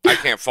 so I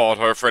can't fault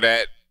her for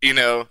that. You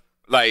know,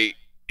 like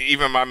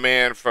even my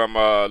man from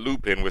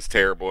Lupin was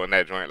terrible in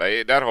that joint.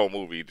 Like that whole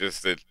movie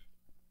just did.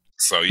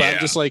 So yeah, but I'm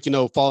just like,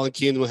 Fallen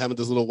Kingdom having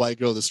this little white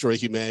girl destroy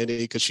humanity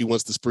because she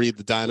wants to breed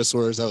the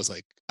dinosaurs. I was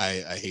like,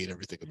 I hate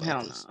everything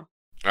about this. No.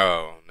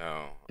 Oh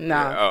no.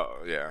 Yeah.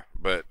 Oh yeah,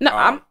 but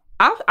no,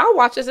 I'll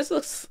watch this. This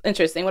looks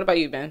interesting. What about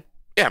you, Ben?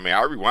 Yeah, I mean,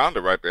 I rewound it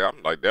right there.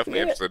 I'm like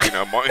definitely interested.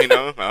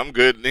 I'm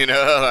good.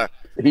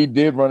 He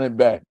did run it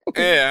back.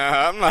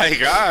 Yeah, I'm like,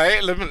 all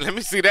right, let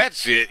me see that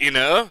shit.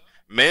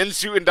 Men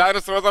shooting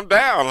dinosaurs, I'm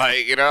down.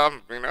 Like,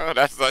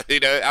 that's like,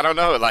 I don't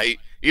know. Like,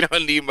 you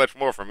don't need much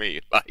more from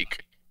me.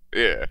 Like.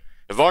 Yeah.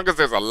 As long as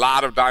there's a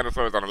lot of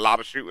dinosaurs and a lot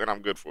of shooting,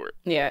 I'm good for it.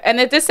 Yeah. And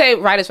it did say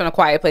writers from A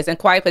Quiet Place. And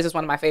Quiet Place is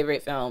one of my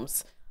favorite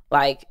films.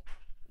 Like,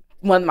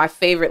 one of my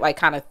favorite, like,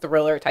 kind of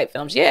thriller type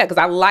films. Yeah. Because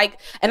I like,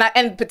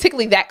 and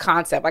particularly that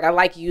concept. Like, I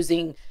like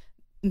using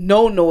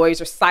no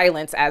noise or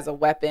silence as a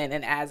weapon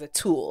and as a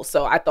tool.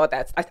 So I thought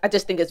I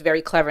just think it's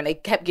very clever. And they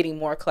kept getting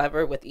more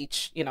clever with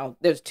each,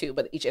 there's 2,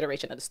 but each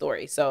iteration of the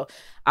story. So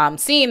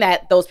seeing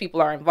that those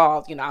people are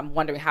involved, I'm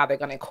wondering how they're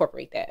going to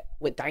incorporate that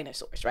with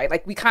dinosaurs, right?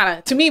 Like we kind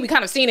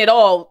of seen it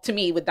all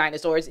with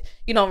dinosaurs.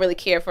 You don't really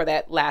care for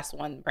that last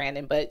one,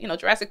 Brandon, but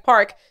Jurassic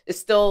Park is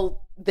still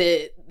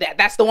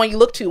that's the one you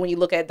look to when you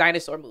look at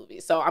dinosaur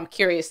movies. So I'm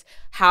curious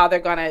how they're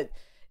going to,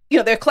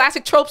 there are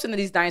classic tropes in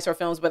these dinosaur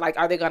films, but like,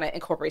 are they going to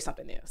incorporate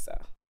something new? So,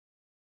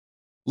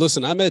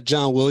 listen, I met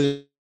John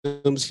Williams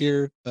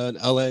here in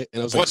LA, and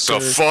I was what the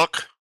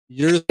fuck?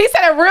 He said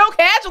it real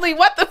casually.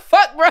 What the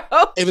fuck,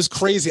 bro? It was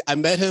crazy. I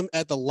met him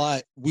at the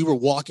lot. We were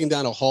walking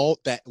down a hall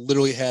that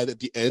literally had at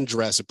the end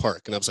Jurassic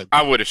Park, and I was like,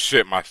 I would have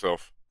shit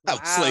myself. I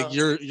was like,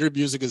 your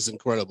music is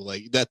incredible.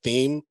 Like that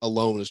theme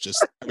alone is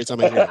just every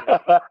time I hear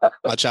it,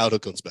 my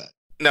childhood comes back.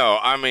 No,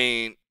 I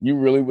mean, you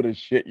really would have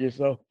shit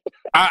yourself.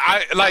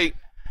 I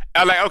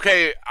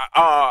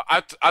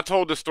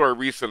told this story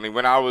recently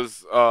when I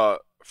was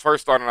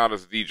first starting out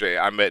as a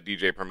DJ. I met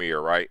DJ Premier,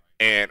 right?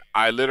 And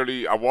I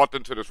walked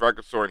into this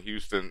record store in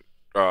Houston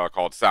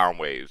called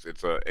Soundwaves.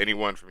 It's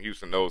anyone from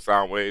Houston knows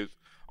Soundwaves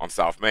on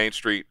South Main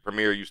Street.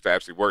 Premier used to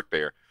actually work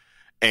there,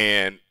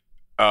 and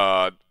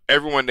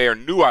everyone there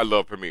knew I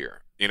loved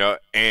Premier,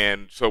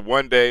 And so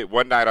one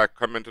night I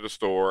come into the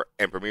store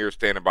and Premier's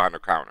standing behind the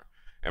counter,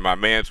 and my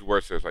man who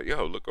works there is like,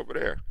 "Yo, look over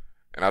there."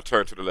 And I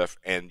turn to the left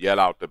and yell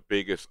out the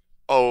biggest,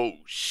 "Oh,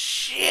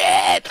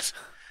 shit,"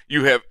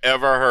 you have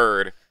ever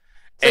heard.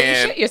 So you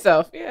shit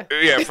yourself, yeah.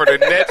 Yeah, for the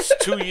next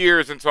 2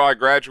 years until I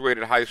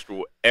graduated high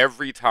school,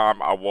 every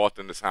time I walked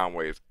into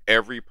Soundwaves,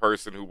 every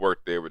person who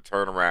worked there would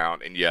turn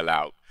around and yell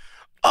out,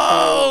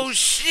 "Oh,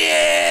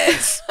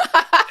 shit."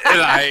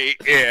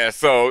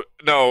 So,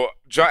 no.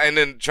 And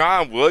then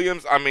John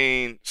Williams, I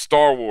mean,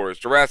 Star Wars,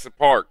 Jurassic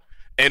Park.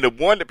 And the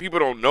one that people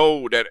don't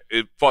know that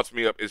it fucks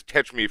me up is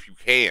Catch Me If You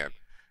Can.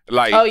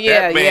 Like,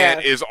 that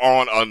man is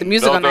on another the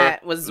music on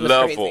that was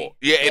level. Crazy.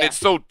 Yeah, and it's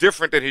so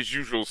different than his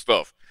usual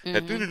stuff.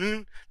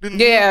 Mm-hmm.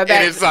 And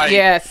it's like,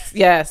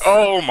 yes.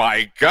 Oh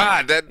my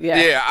God,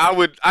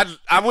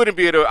 I wouldn't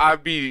be able to.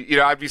 I'd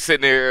be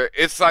sitting there.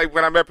 It's like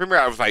when I met Premier,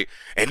 I was like,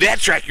 and that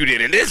track you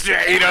did, and this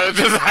track,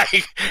 just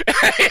like.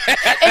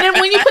 And then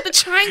when you put the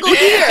triangle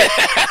here,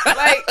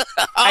 like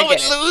I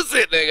would lose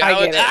it, nigga.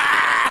 I get it.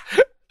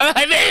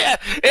 Nigga,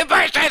 it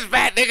burst that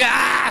fat, nigga.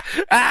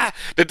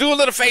 the do a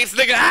little face,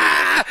 nigga.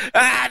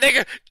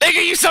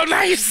 Nigga, you so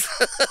nice.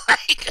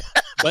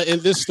 But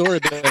in this story,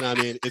 Ben, I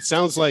mean, it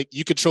sounds like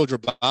you controlled your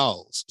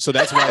bowels. So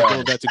that's why I'm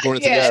going back to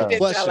Gordon's initial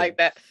question. Like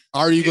that.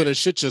 Are you going to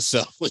shit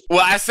yourself?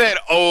 Well, I said,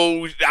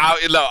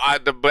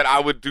 but I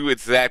would do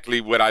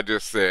exactly what I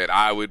just said.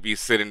 I would be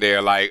sitting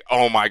there like,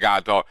 oh my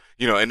God, dog,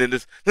 and then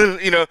this,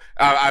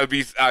 I would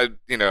be,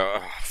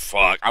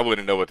 fuck, I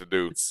wouldn't know what to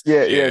do.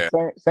 Yeah.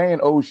 Saying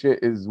oh shit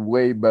is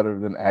way better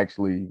than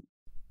actually.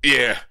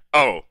 Yeah.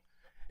 Oh,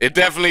 it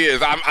definitely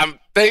is. I'm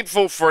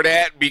thankful for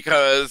that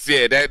because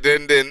that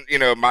then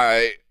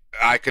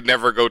I could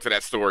never go to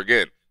that store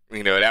again.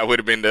 That would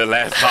have been the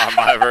last time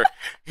I ever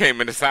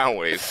came into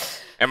Soundwaves.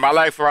 And my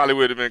life probably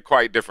would have been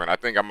quite different. I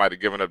think I might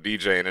have given up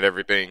DJing and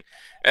everything.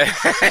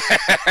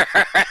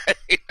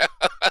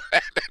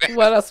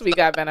 What else we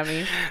got,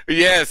 Benjamin?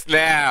 Yes,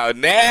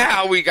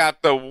 now we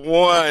got the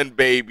one,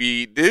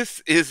 baby.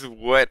 This is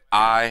what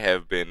I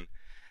have been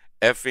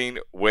effing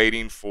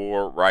waiting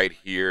for right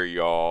here,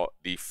 y'all.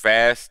 The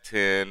Fast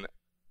 10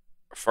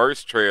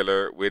 first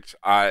trailer, which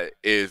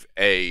is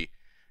a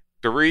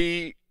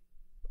 3,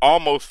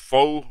 almost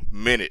 4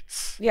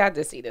 minutes. Yeah, I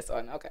did see this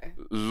one. Okay.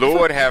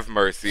 Lord have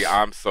mercy.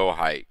 I'm so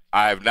hyped.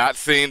 I have not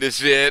seen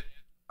this yet.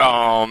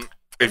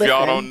 If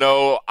y'all don't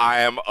know, I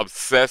am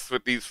obsessed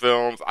with these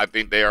films. I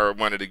think they are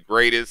one of the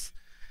greatest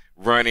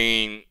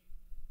running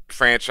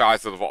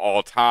franchises of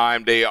all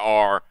time. They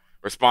are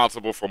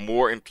responsible for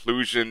more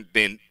inclusion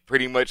than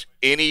pretty much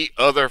any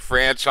other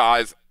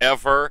franchise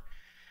ever.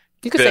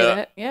 You could say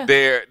that, yeah.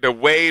 The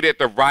way that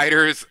the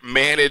writers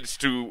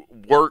managed to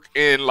work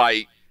in,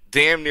 like,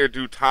 damn near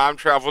do time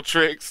travel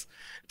tricks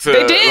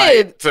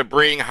to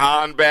bring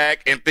Han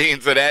back and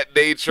things of that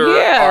nature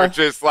are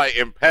just like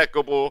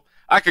impeccable.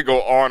 I could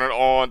go on and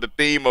on. The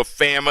theme of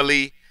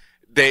family.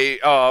 They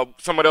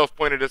someone else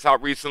pointed this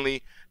out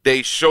recently.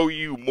 They show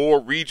you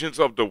more regions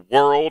of the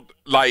world.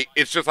 Like,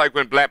 it's just like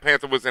when Black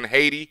Panther was in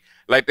Haiti.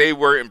 Like, they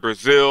were in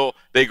Brazil.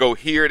 They go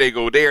here, they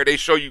go there. They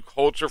show you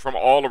culture from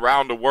all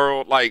around the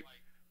world. Like,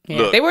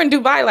 look, they were in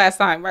Dubai last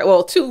time, right?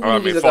 Well, 2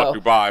 movies ago.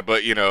 Fuck Dubai,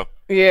 but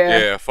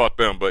yeah, fuck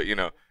them, but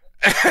yeah.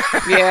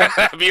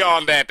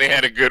 Beyond that, they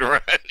had a good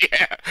run.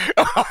 Yeah,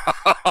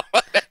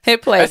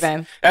 hit play,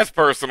 Ben. That's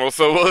personal,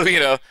 so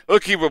we'll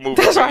keep it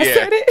moving. That's why I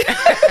said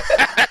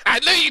it. I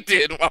know you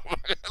did.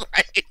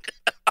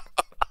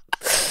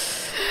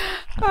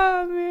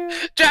 Oh man,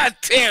 God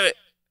damn it!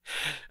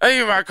 Hey,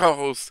 you my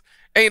co-host.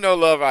 Ain't no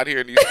love out here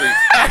in these streets.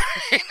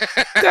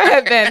 Go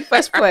ahead, Ben.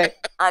 Let's play.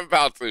 I'm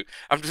about to.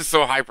 I'm just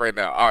so hyped right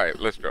now. All right,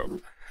 let's go.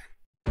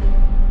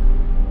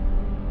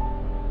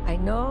 I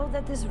know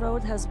that this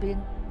road has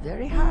been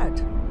very hard.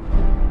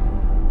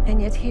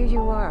 And yet here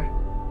you are,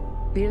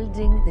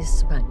 building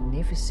this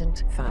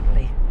magnificent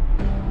family.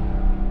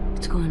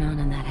 What's going on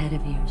in that head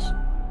of yours?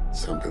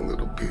 Something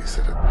little B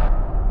said it.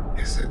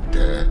 He said,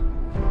 Dad,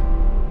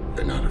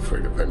 they're not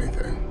afraid of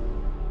anything.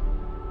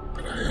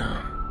 But I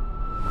am.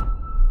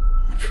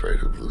 I'm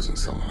afraid of losing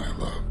someone I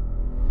love.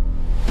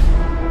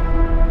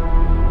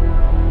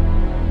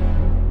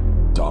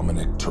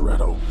 Dominic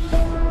Toretto,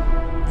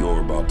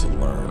 you're about to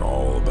learn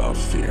all about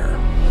fear.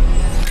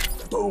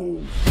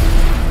 Boom!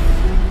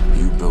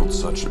 You built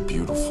such a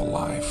beautiful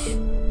life,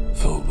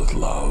 filled with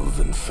love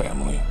and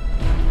family.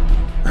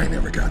 I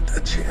never got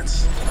that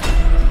chance.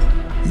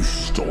 You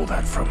stole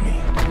that from me.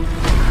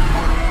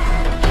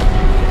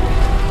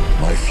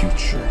 My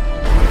future.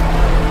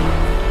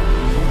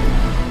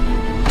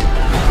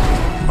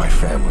 My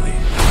family.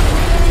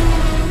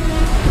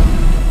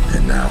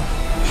 And now,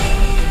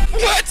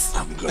 what?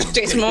 I'm gonna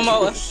Jason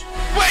Momoa.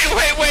 Wait,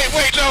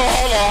 no,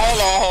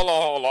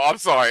 hold on. I'm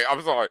sorry.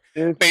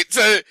 Wait,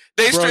 so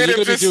they Bro, straight you're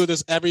up gonna be doing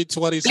this every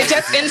 20 They seconds.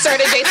 just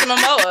inserted Jason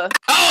Momoa.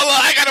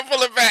 Oh, I gotta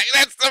pull it back.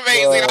 That's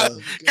amazing.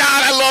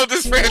 God, I love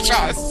this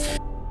franchise.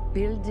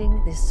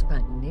 Building this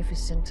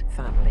magnificent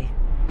family.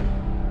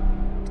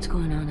 What's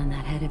going on in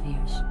that head of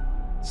yours?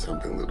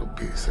 something little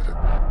B said it.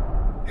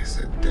 He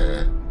said,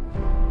 Dad,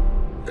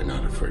 they're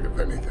not afraid of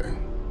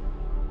anything.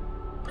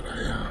 But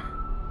I am.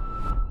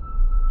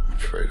 I'm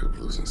afraid of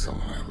losing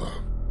someone I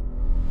love.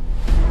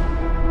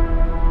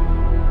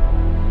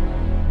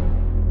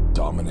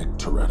 Dominic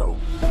Toretto,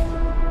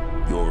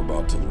 you're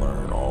about to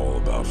learn all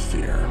about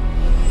fear.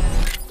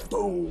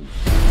 Boom!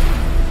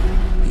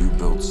 You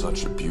built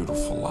such a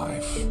beautiful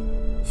life,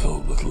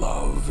 filled with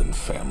love and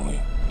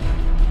family.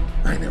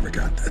 I never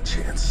got that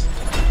chance.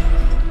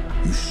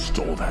 You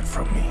stole that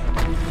from me.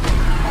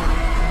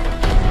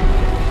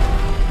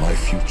 My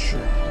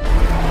future.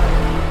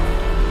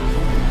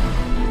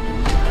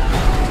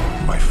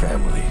 My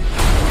family.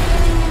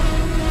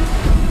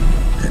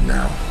 And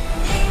now,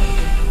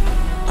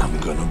 I'm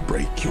gonna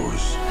break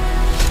yours.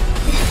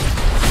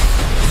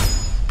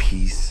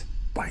 Piece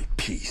by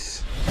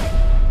piece.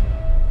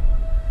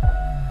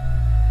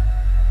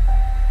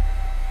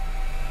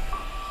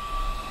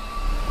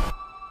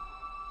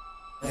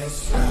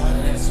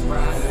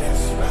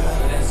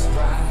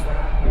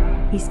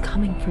 He's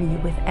coming for you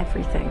with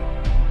everything.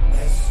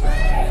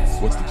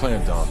 What's the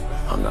plan, Dom?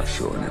 I'm not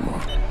sure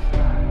anymore.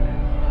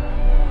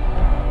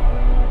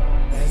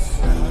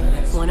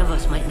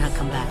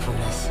 come back from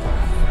this.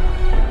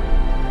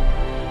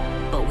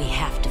 But we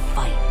have to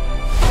fight.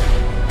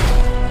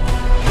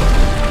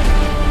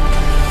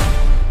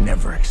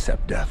 Never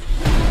accept death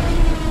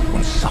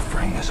when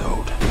suffering is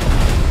owed.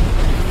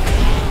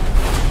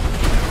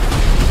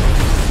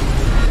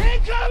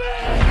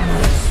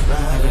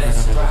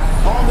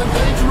 Armed and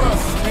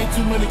dangerous. Ain't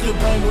too many can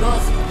bang with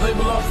us.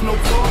 Label us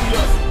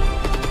notorious.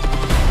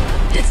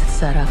 It's a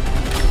setup.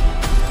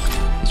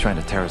 He's trying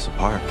to tear us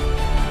apart.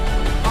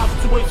 Our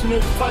situation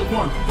is fight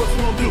one. What you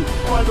gonna do?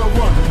 Fight or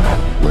run?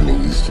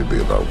 Winning used to be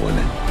about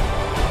winning.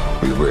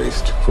 We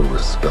raced for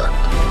respect.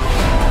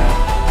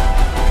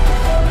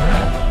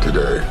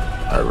 Today,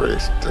 I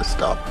raced to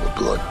stop the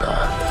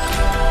bloodbath.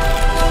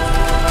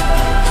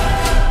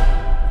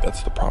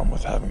 That's the problem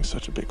with having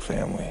such a big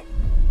family.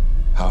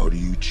 How do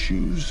you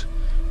choose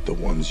the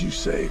ones you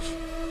save?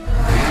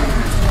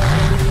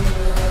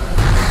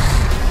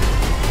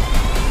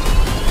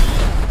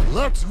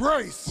 Let's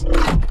race.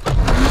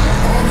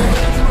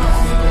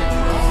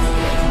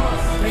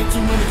 Ain't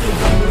too many can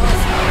bang with us.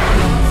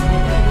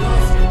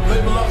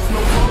 Label us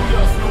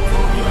notorious.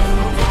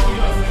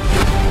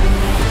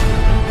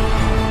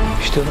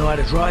 You still know how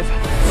to drive?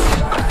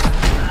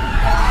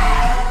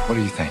 What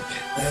do you think?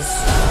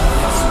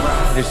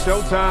 It's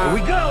showtime.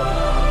 Here we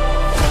go!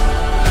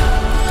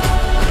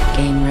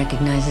 Game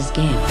recognizes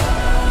game.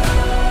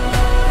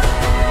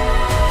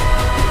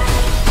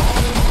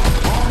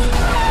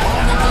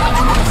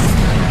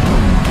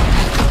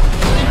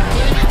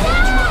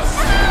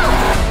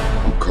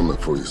 I'm coming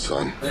for you,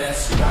 son.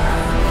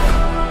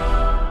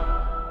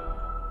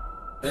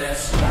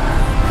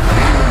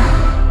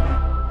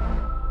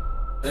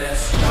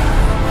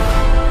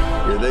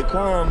 Here they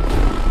come.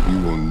 You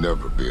will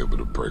never be able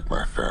to break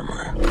my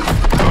family.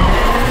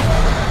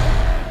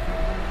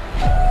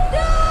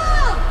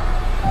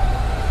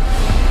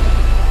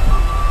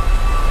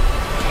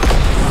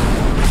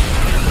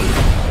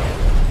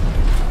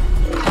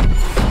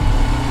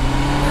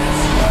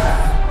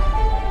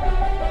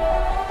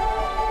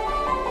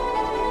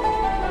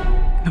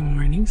 Good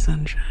morning,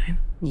 sunshine.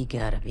 You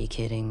gotta be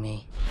kidding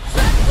me.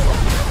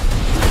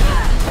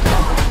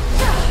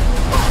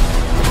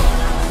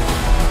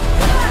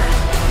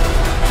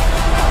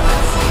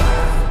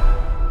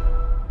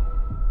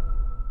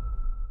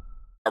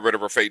 Got rid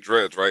of her fake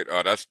dreads, right?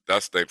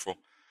 That's thankful.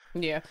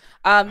 Yeah.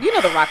 You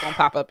know The Rock gonna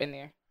pop up in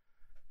there.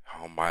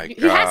 Oh my god.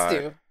 He has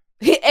to.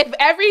 If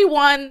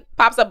everyone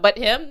pops up but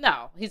him,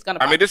 no, he's gonna.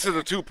 I mean, this is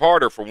a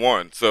two-parter for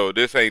one, so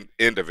this ain't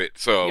end of it.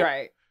 So You're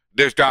right.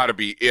 There's gotta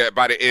be. Yeah,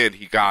 by the end,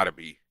 he gotta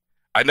be.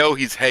 I know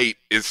his hate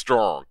is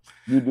strong.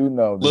 You do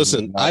know.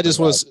 Listen, I just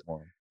want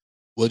to.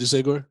 What'd you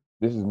say, Gore?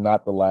 This is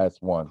not the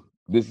last one.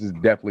 This is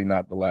definitely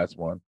not the last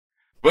one.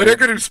 But they're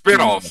gonna do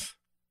spinoffs.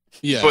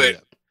 Yeah, but yeah.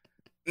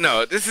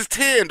 no, this is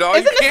 10, dog.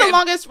 Isn't this the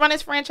longest running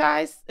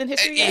franchise in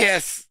history?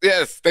 Yes,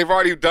 they've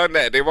already done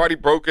that. They've already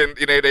broken.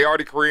 You know, they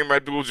already Kareem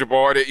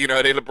Abdul-Jabbar it. You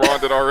know, they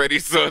LeBron it already.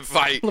 So it's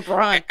like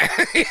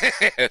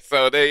LeBron.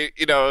 So they,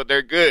 you know,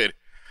 they're good.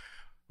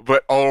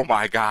 But oh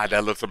my god,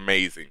 that looks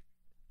amazing.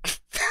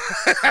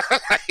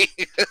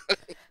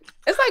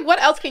 It's like,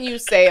 what else can you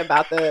say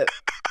about the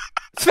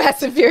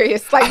Fast and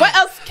Furious? Like, what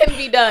else can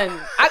be done?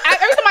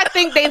 Every time I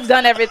think they've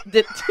done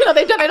everything, you know,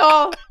 they've done it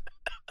all.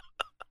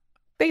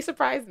 They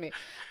surprise me.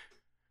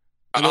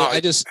 I mean,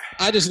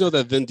 I just know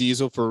that Vin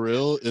Diesel for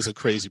real is a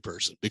crazy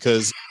person,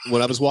 because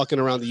when I was walking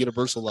around the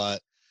Universal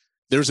lot,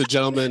 there's a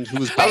gentleman who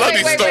was. I love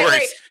these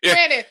stories. Yeah.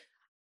 Brandon,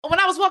 when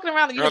I was walking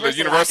around the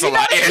Universal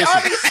lot, you know,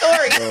 all these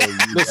stories.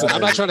 Listen, I'm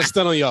not trying to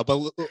stun on y'all, but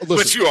listen.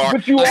 But you are.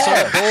 But you are.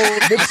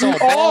 I saw a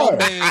bald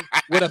man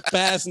with a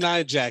Fast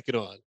 9 jacket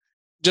on,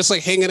 just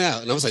like hanging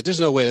out, and I was like, "There's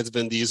no way that's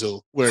Vin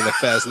Diesel wearing a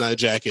Fast 9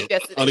 jacket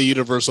on a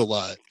Universal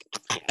lot."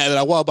 And then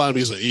I walked by him,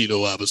 he's like, "You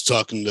know, I was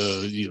talking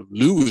to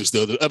Lewis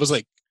the other." I was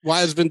like,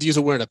 "Why is Vin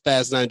Diesel wearing a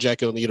Fast 9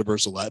 jacket on the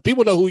Universal lot?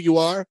 People know who you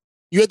are.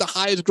 You had the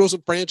highest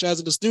grossing franchise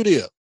in the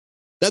studio.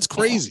 That's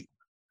crazy.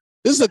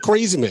 This is a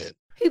crazy man."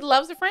 He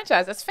loves the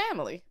franchise. That's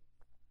family.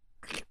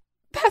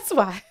 That's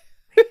why.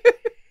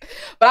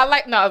 But I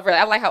like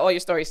how all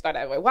your stories start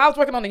that way. Well, I was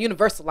working on the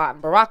Universal lot,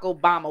 and Barack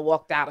Obama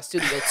walked out of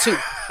Studio 2.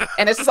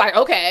 And it's just like,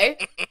 okay.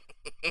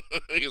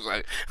 He's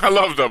like, I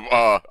love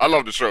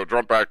the show,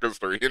 Drunk Back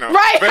History, you know.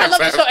 Right, I love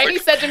the show. And he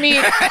said to me,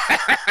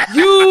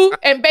 "You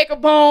and Baker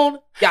Bone,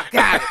 y'all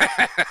got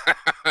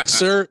it."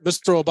 "Sir,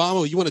 Mr.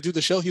 Obama, you want to do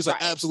the show?" He's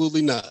like,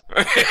 "Absolutely not."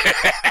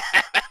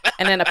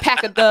 And then a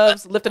pack of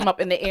doves lifted him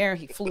up in the air, and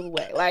he flew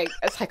away. Like,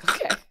 it's like,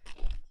 okay.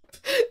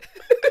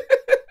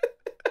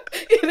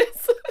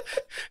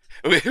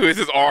 With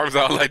his arms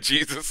out like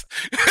Jesus.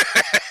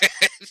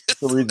 That's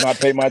the reason I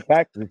pay my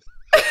taxes.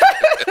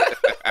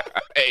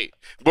 Hey,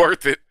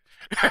 worth it.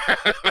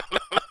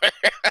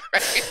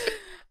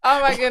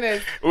 Oh my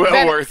goodness. Well,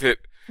 Ben, worth it.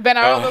 Ben,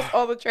 are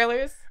all the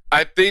trailers?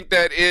 I think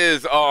that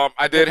is.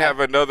 I did have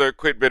another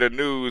quick bit of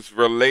news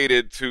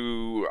related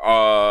to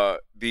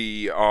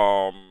the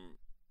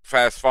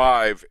Fast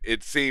 5.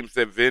 It seems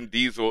that Vin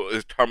Diesel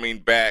is coming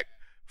back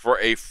for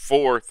a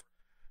 4th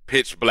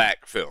Pitch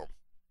Black film.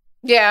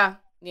 Yeah,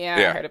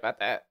 I heard about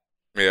that.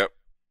 Yep.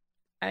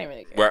 I didn't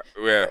really care. Well,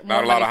 yeah, More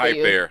not a lot of money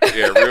hype for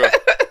you. there. Yeah,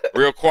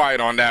 real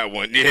quiet on that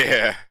one.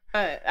 Yeah.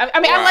 I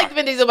mean, I like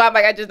Vin Diesel, but I'm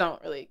like, I just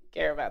don't really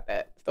care about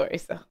that story.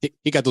 So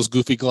He got those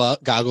goofy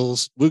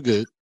goggles. We're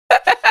good.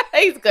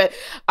 he's good.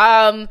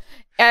 I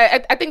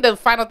think the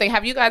final thing.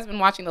 Have you guys been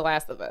watching The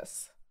Last of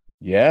Us?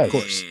 Yeah, Of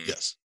course.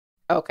 Yes.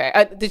 Okay.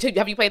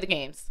 Have you played the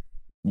games?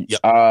 Yep.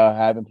 I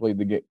haven't played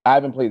the game. I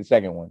haven't played the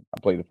second one. I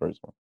played the first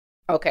one.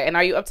 Okay. And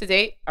are you up to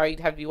date?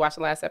 Have you watched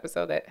the last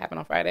episode that happened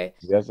on Friday?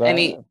 Yes, I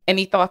have.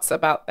 Any thoughts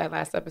about that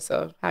last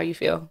episode? How you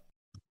feel?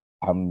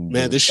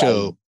 Man, this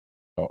show,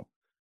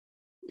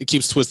 it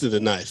keeps twisting the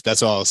knife.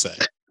 That's all I'll say.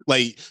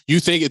 Like,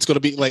 you think it's going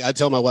to be, like, I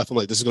tell my wife, I'm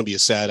like, this is going to be a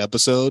sad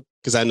episode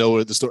because I know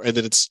where the story, and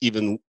then it's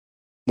even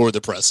more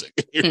depressing.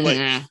 You're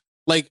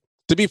like,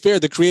 to be fair,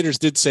 the creators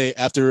did say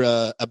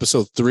after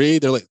episode 3,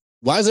 they're like,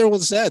 why is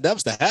everyone sad? That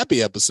was the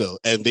happy episode.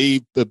 And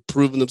they've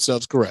proven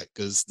themselves correct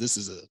because this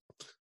is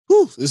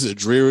a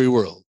dreary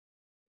world.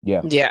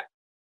 Yeah. Yeah.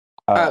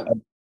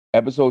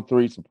 Episode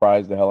 3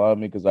 surprised the hell out of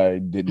me because I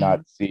did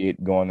not see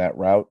it going that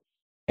route.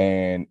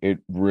 And it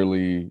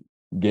really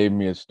gave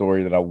me a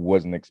story that I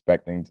wasn't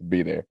expecting to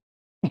be there.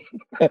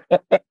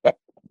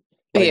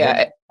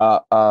 Yeah.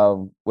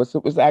 What's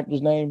the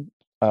actor's name?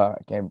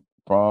 Came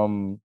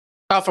from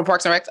from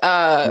Parks and Rec.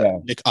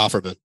 Nick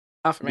Offerman.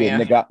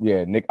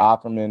 Nick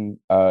Offerman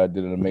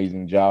did an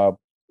amazing job,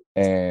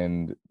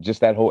 and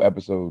just that whole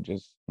episode,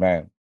 just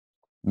man,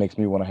 makes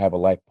me want to have a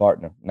life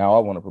partner. Now I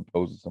want to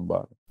propose to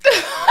somebody.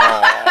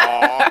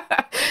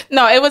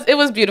 No, it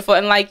was beautiful,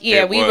 and like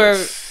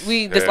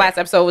this last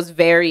episode was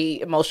very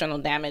emotional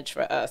damage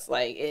for us.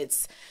 Like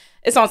it's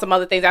on some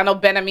other things. I know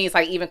Ben Amin's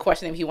like even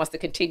questioning if he wants to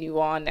continue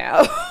on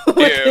now.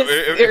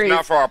 If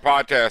not for our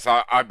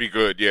podcast, I'd be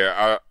good.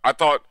 Yeah, I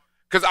thought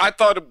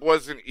it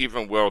wasn't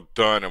even well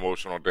done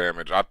emotional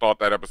damage. I thought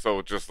that episode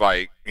was just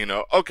like,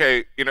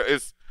 okay,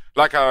 it's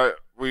like I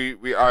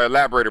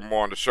elaborated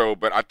more on the show,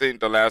 but I think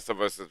The Last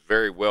of Us is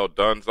very well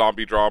done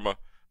zombie drama.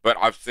 But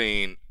I've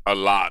seen a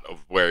lot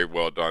of very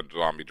well done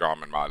zombie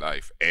drama in my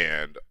life,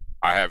 and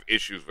I have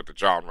issues with the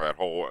genre at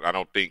whole. And I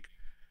don't think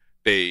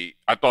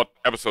I thought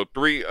episode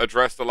 3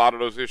 addressed a lot of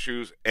those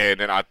issues, and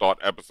then I thought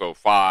episode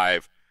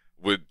 5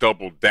 would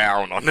double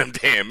down on them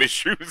damn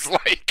issues.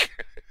 Like,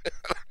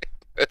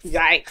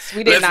 yikes,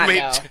 we did not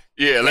know.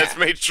 Let's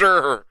make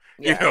sure,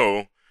 we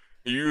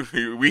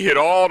hit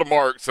all the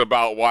marks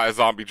about why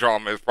zombie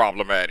drama is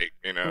problematic,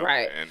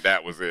 right? And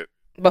that was it.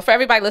 But for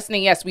everybody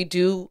listening, yes, we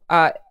do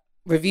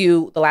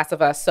review The Last of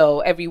Us.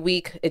 So every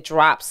week it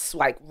drops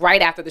like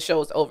right after the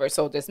show is over.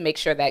 So just make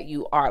sure that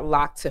you are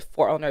locked to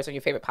ForAllNerds on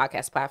your favorite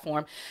podcast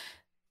platform.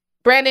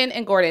 Brandon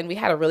and Gordon, we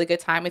had a really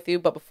good time with you.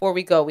 But before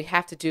we go, we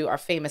have to do our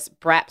famous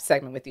BRAP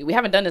segment with you. We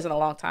haven't done this in a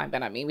long time,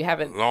 Ben. I mean, we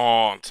haven't.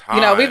 Long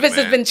time. We've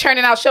just been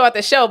churning out show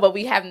after show, but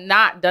we have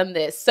not done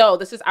this. So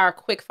this is our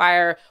quick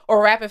fire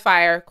or rapid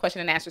fire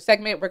question and answer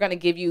segment. We're going to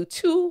give you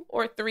 2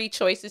 or 3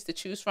 choices to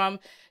choose from.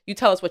 You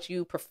tell us what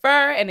you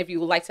prefer, and if you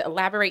would like to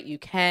elaborate, you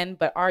can.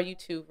 But are you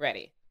 2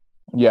 ready?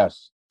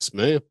 Yes. Yes,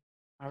 ma'am.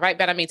 All right,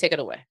 Ben. I mean, take it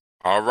away.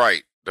 All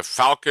right. The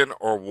Falcon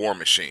or War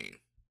Machine?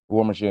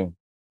 War Machine.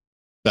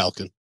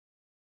 Falcon.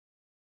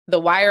 The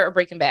Wire or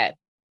Breaking Bad?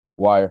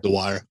 Wire. The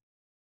Wire.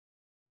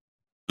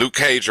 Luke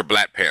Cage or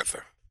Black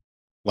Panther?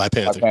 Black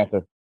Panther. Black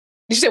Panther.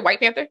 Did you say White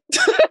Panther?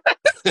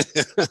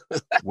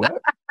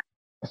 What?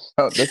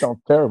 That sounds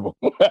terrible.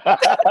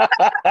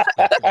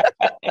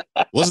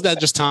 Wasn't that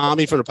just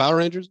Tommy from the Power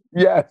Rangers?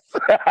 Yes.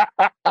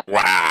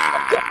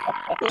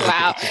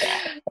 Wow.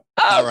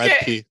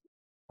 R.I.P.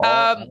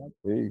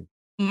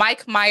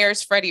 Mike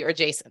Myers, Freddy, or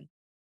Jason?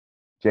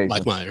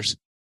 Mike Myers.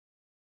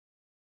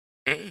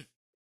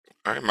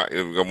 All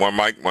right, one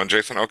Mike, one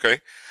Jason. Okay.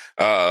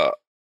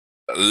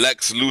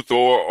 Lex Luthor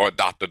or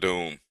Dr.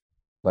 Doom?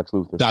 Lex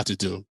Luthor. Dr.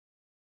 Doom.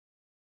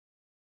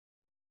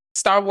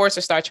 Star Wars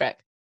or Star Trek?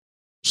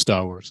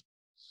 Star Wars.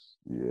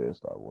 Yeah,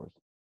 Star Wars.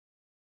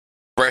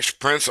 Fresh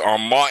Prince or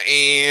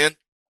Martin?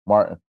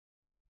 Martin.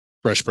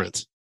 Fresh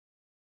Prince.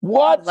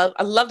 What?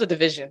 I love The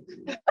Division.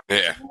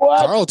 Yeah.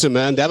 What? Carlton,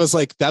 man. That was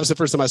the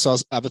first time I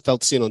felt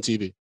the scene on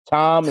TV.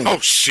 Tommy. Oh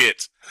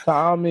shit.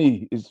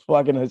 Tommy is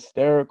fucking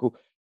hysterical.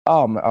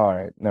 Oh man. All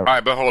right. Never. All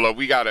right, but hold up.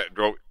 We got it,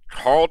 bro.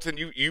 Carlton,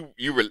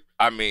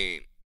 I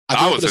mean,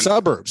 I was in the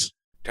suburbs.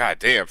 God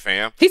damn,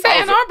 fam. He said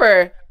Ann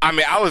Arbor.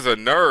 I was a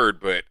nerd,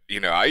 but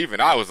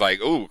I was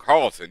like, ooh,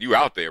 Carlton, you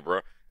out there,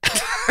 bro.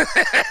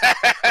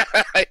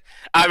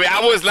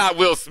 I was not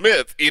Will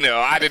Smith,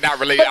 I did not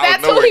relate. But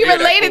that's who he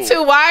related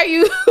to. Why are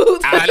you?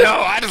 I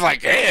know. I just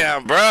like,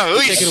 damn, bro.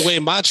 You're taking away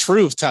my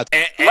truth, Tati.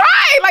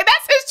 Right, like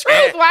that's his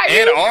truth. Why?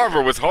 Ann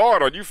Arbor was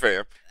hard on you,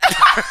 fam.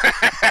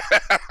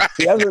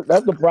 See,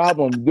 that's the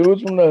problem.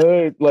 Dudes from the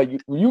hood, like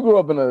you grew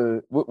up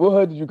in what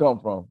hood did you come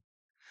from?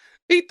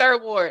 The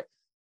 3rd Ward.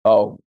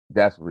 Oh,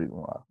 that's the reason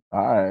why.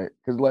 All right,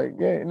 because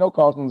no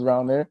Carltons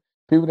around there.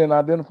 People didn't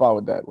identify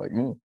with that. Like,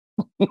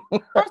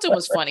 Carlton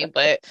was funny,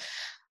 but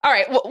all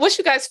right. What's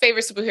your guys'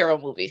 favorite superhero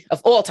movie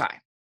of all time?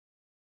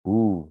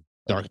 Ooh,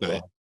 Dark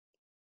Knight.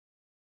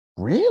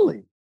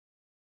 Really?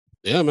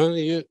 Yeah,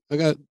 man. I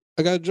got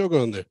I got a Joker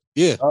on there.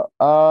 Yeah.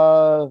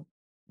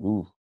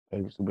 Ooh,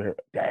 favorite superhero.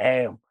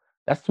 Damn,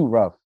 that's too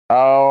rough.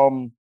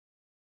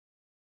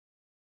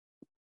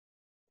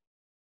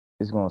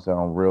 It's gonna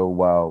sound real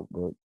wild,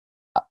 but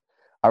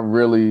I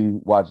really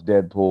watch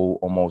Deadpool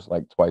almost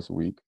like twice a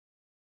week.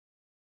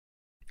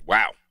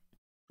 Wow.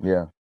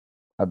 Yeah,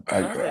 I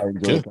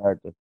enjoy the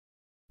character.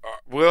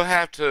 We'll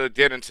have to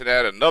get into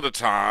that another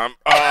time.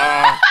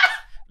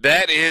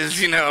 That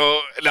is,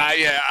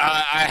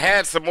 I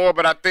had some more,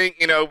 but I think,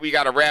 we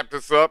got to wrap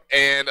this up.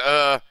 And,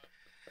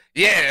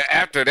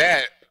 after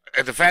that,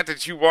 the fact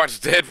that you watch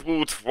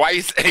Deadpool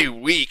twice a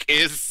week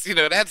is,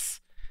 that's...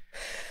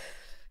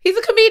 He's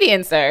a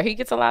comedian, sir. He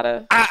gets a lot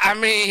of... I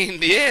mean,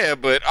 yeah,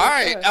 but all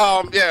right.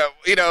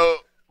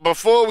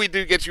 Before we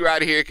do get you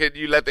out of here, can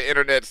you let the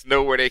internets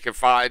know where they can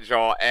find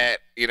y'all at,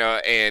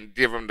 and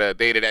give them the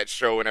date of that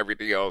show and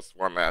everything else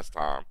one last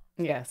time?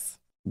 Yes.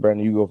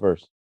 Brandon, you go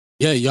first.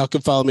 Yeah, y'all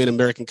can follow me at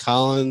American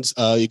Collins.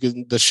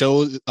 The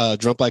show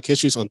Drunk Black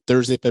Histories on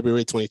Thursday,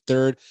 February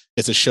 23rd.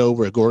 It's a show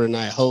where Gordon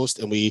and I host,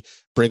 and we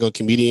bring on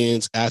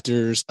comedians,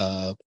 actors,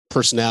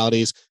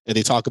 personalities, and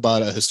they talk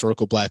about a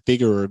historical Black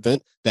figure or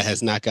event that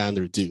has not gotten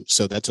their due.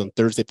 So that's on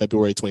Thursday,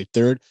 February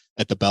 23rd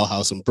at the Bell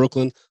House in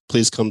Brooklyn.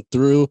 Please come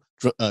through.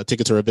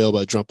 Tickets are available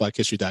at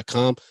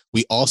drunkblackhistory.com.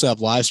 We also have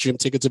live stream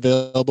tickets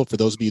available for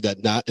those of you that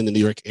are not in the New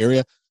York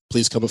area.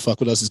 Please come and fuck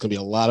with us. It's going to be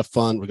a lot of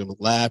fun. We're going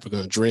to laugh. We're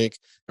going to drink.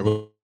 And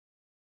we're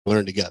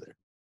learn together.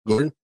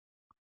 Gordon?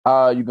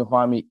 You can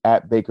find me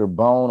at Baker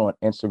Bone on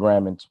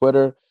Instagram and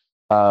Twitter.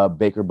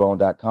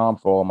 BakerBone.com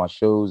for all my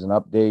shows and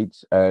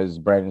updates. As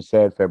Brandon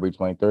said, February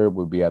 23rd,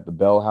 we'll be at the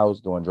Bell House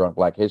doing Drunk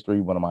Black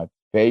History, one of my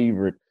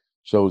favorite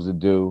shows to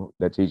do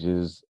that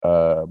teaches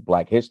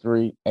Black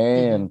history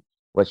and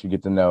lets you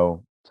get to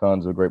know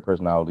tons of great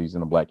personalities in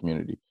the Black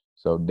community.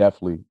 So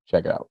definitely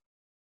check it out.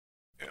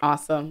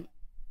 Awesome.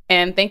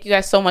 And thank you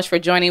guys so much for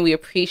joining. We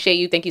appreciate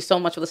you. Thank you so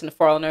much for listening to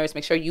For All Nerds.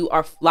 Make sure you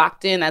are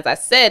locked in, as I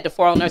said, to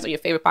For All Nerds on your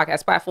favorite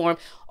podcast platform.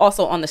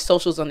 Also on the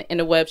socials, on the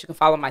interwebs, you can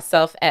follow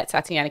myself at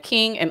Tatiana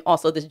King and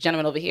also this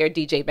gentleman over here,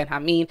 DJ Ben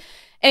Hameen.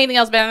 Anything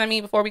else, Ben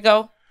Hameen, before we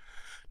go?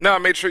 Now,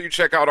 make sure you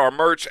check out our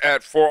merch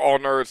at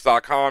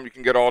ForAllNerds.com. You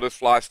can get all this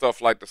fly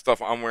stuff like the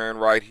stuff I'm wearing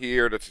right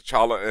here, the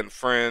T'Challa and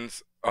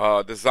Friends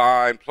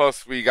design.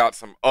 Plus, we got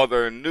some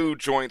other new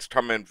joints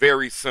coming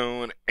very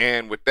soon.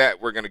 And with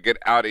that, we're going to get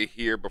out of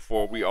here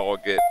before we all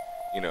get,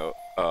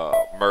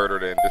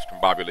 murdered and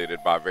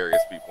discombobulated by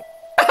various people.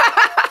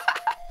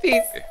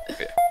 Peace.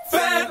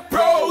 Yeah.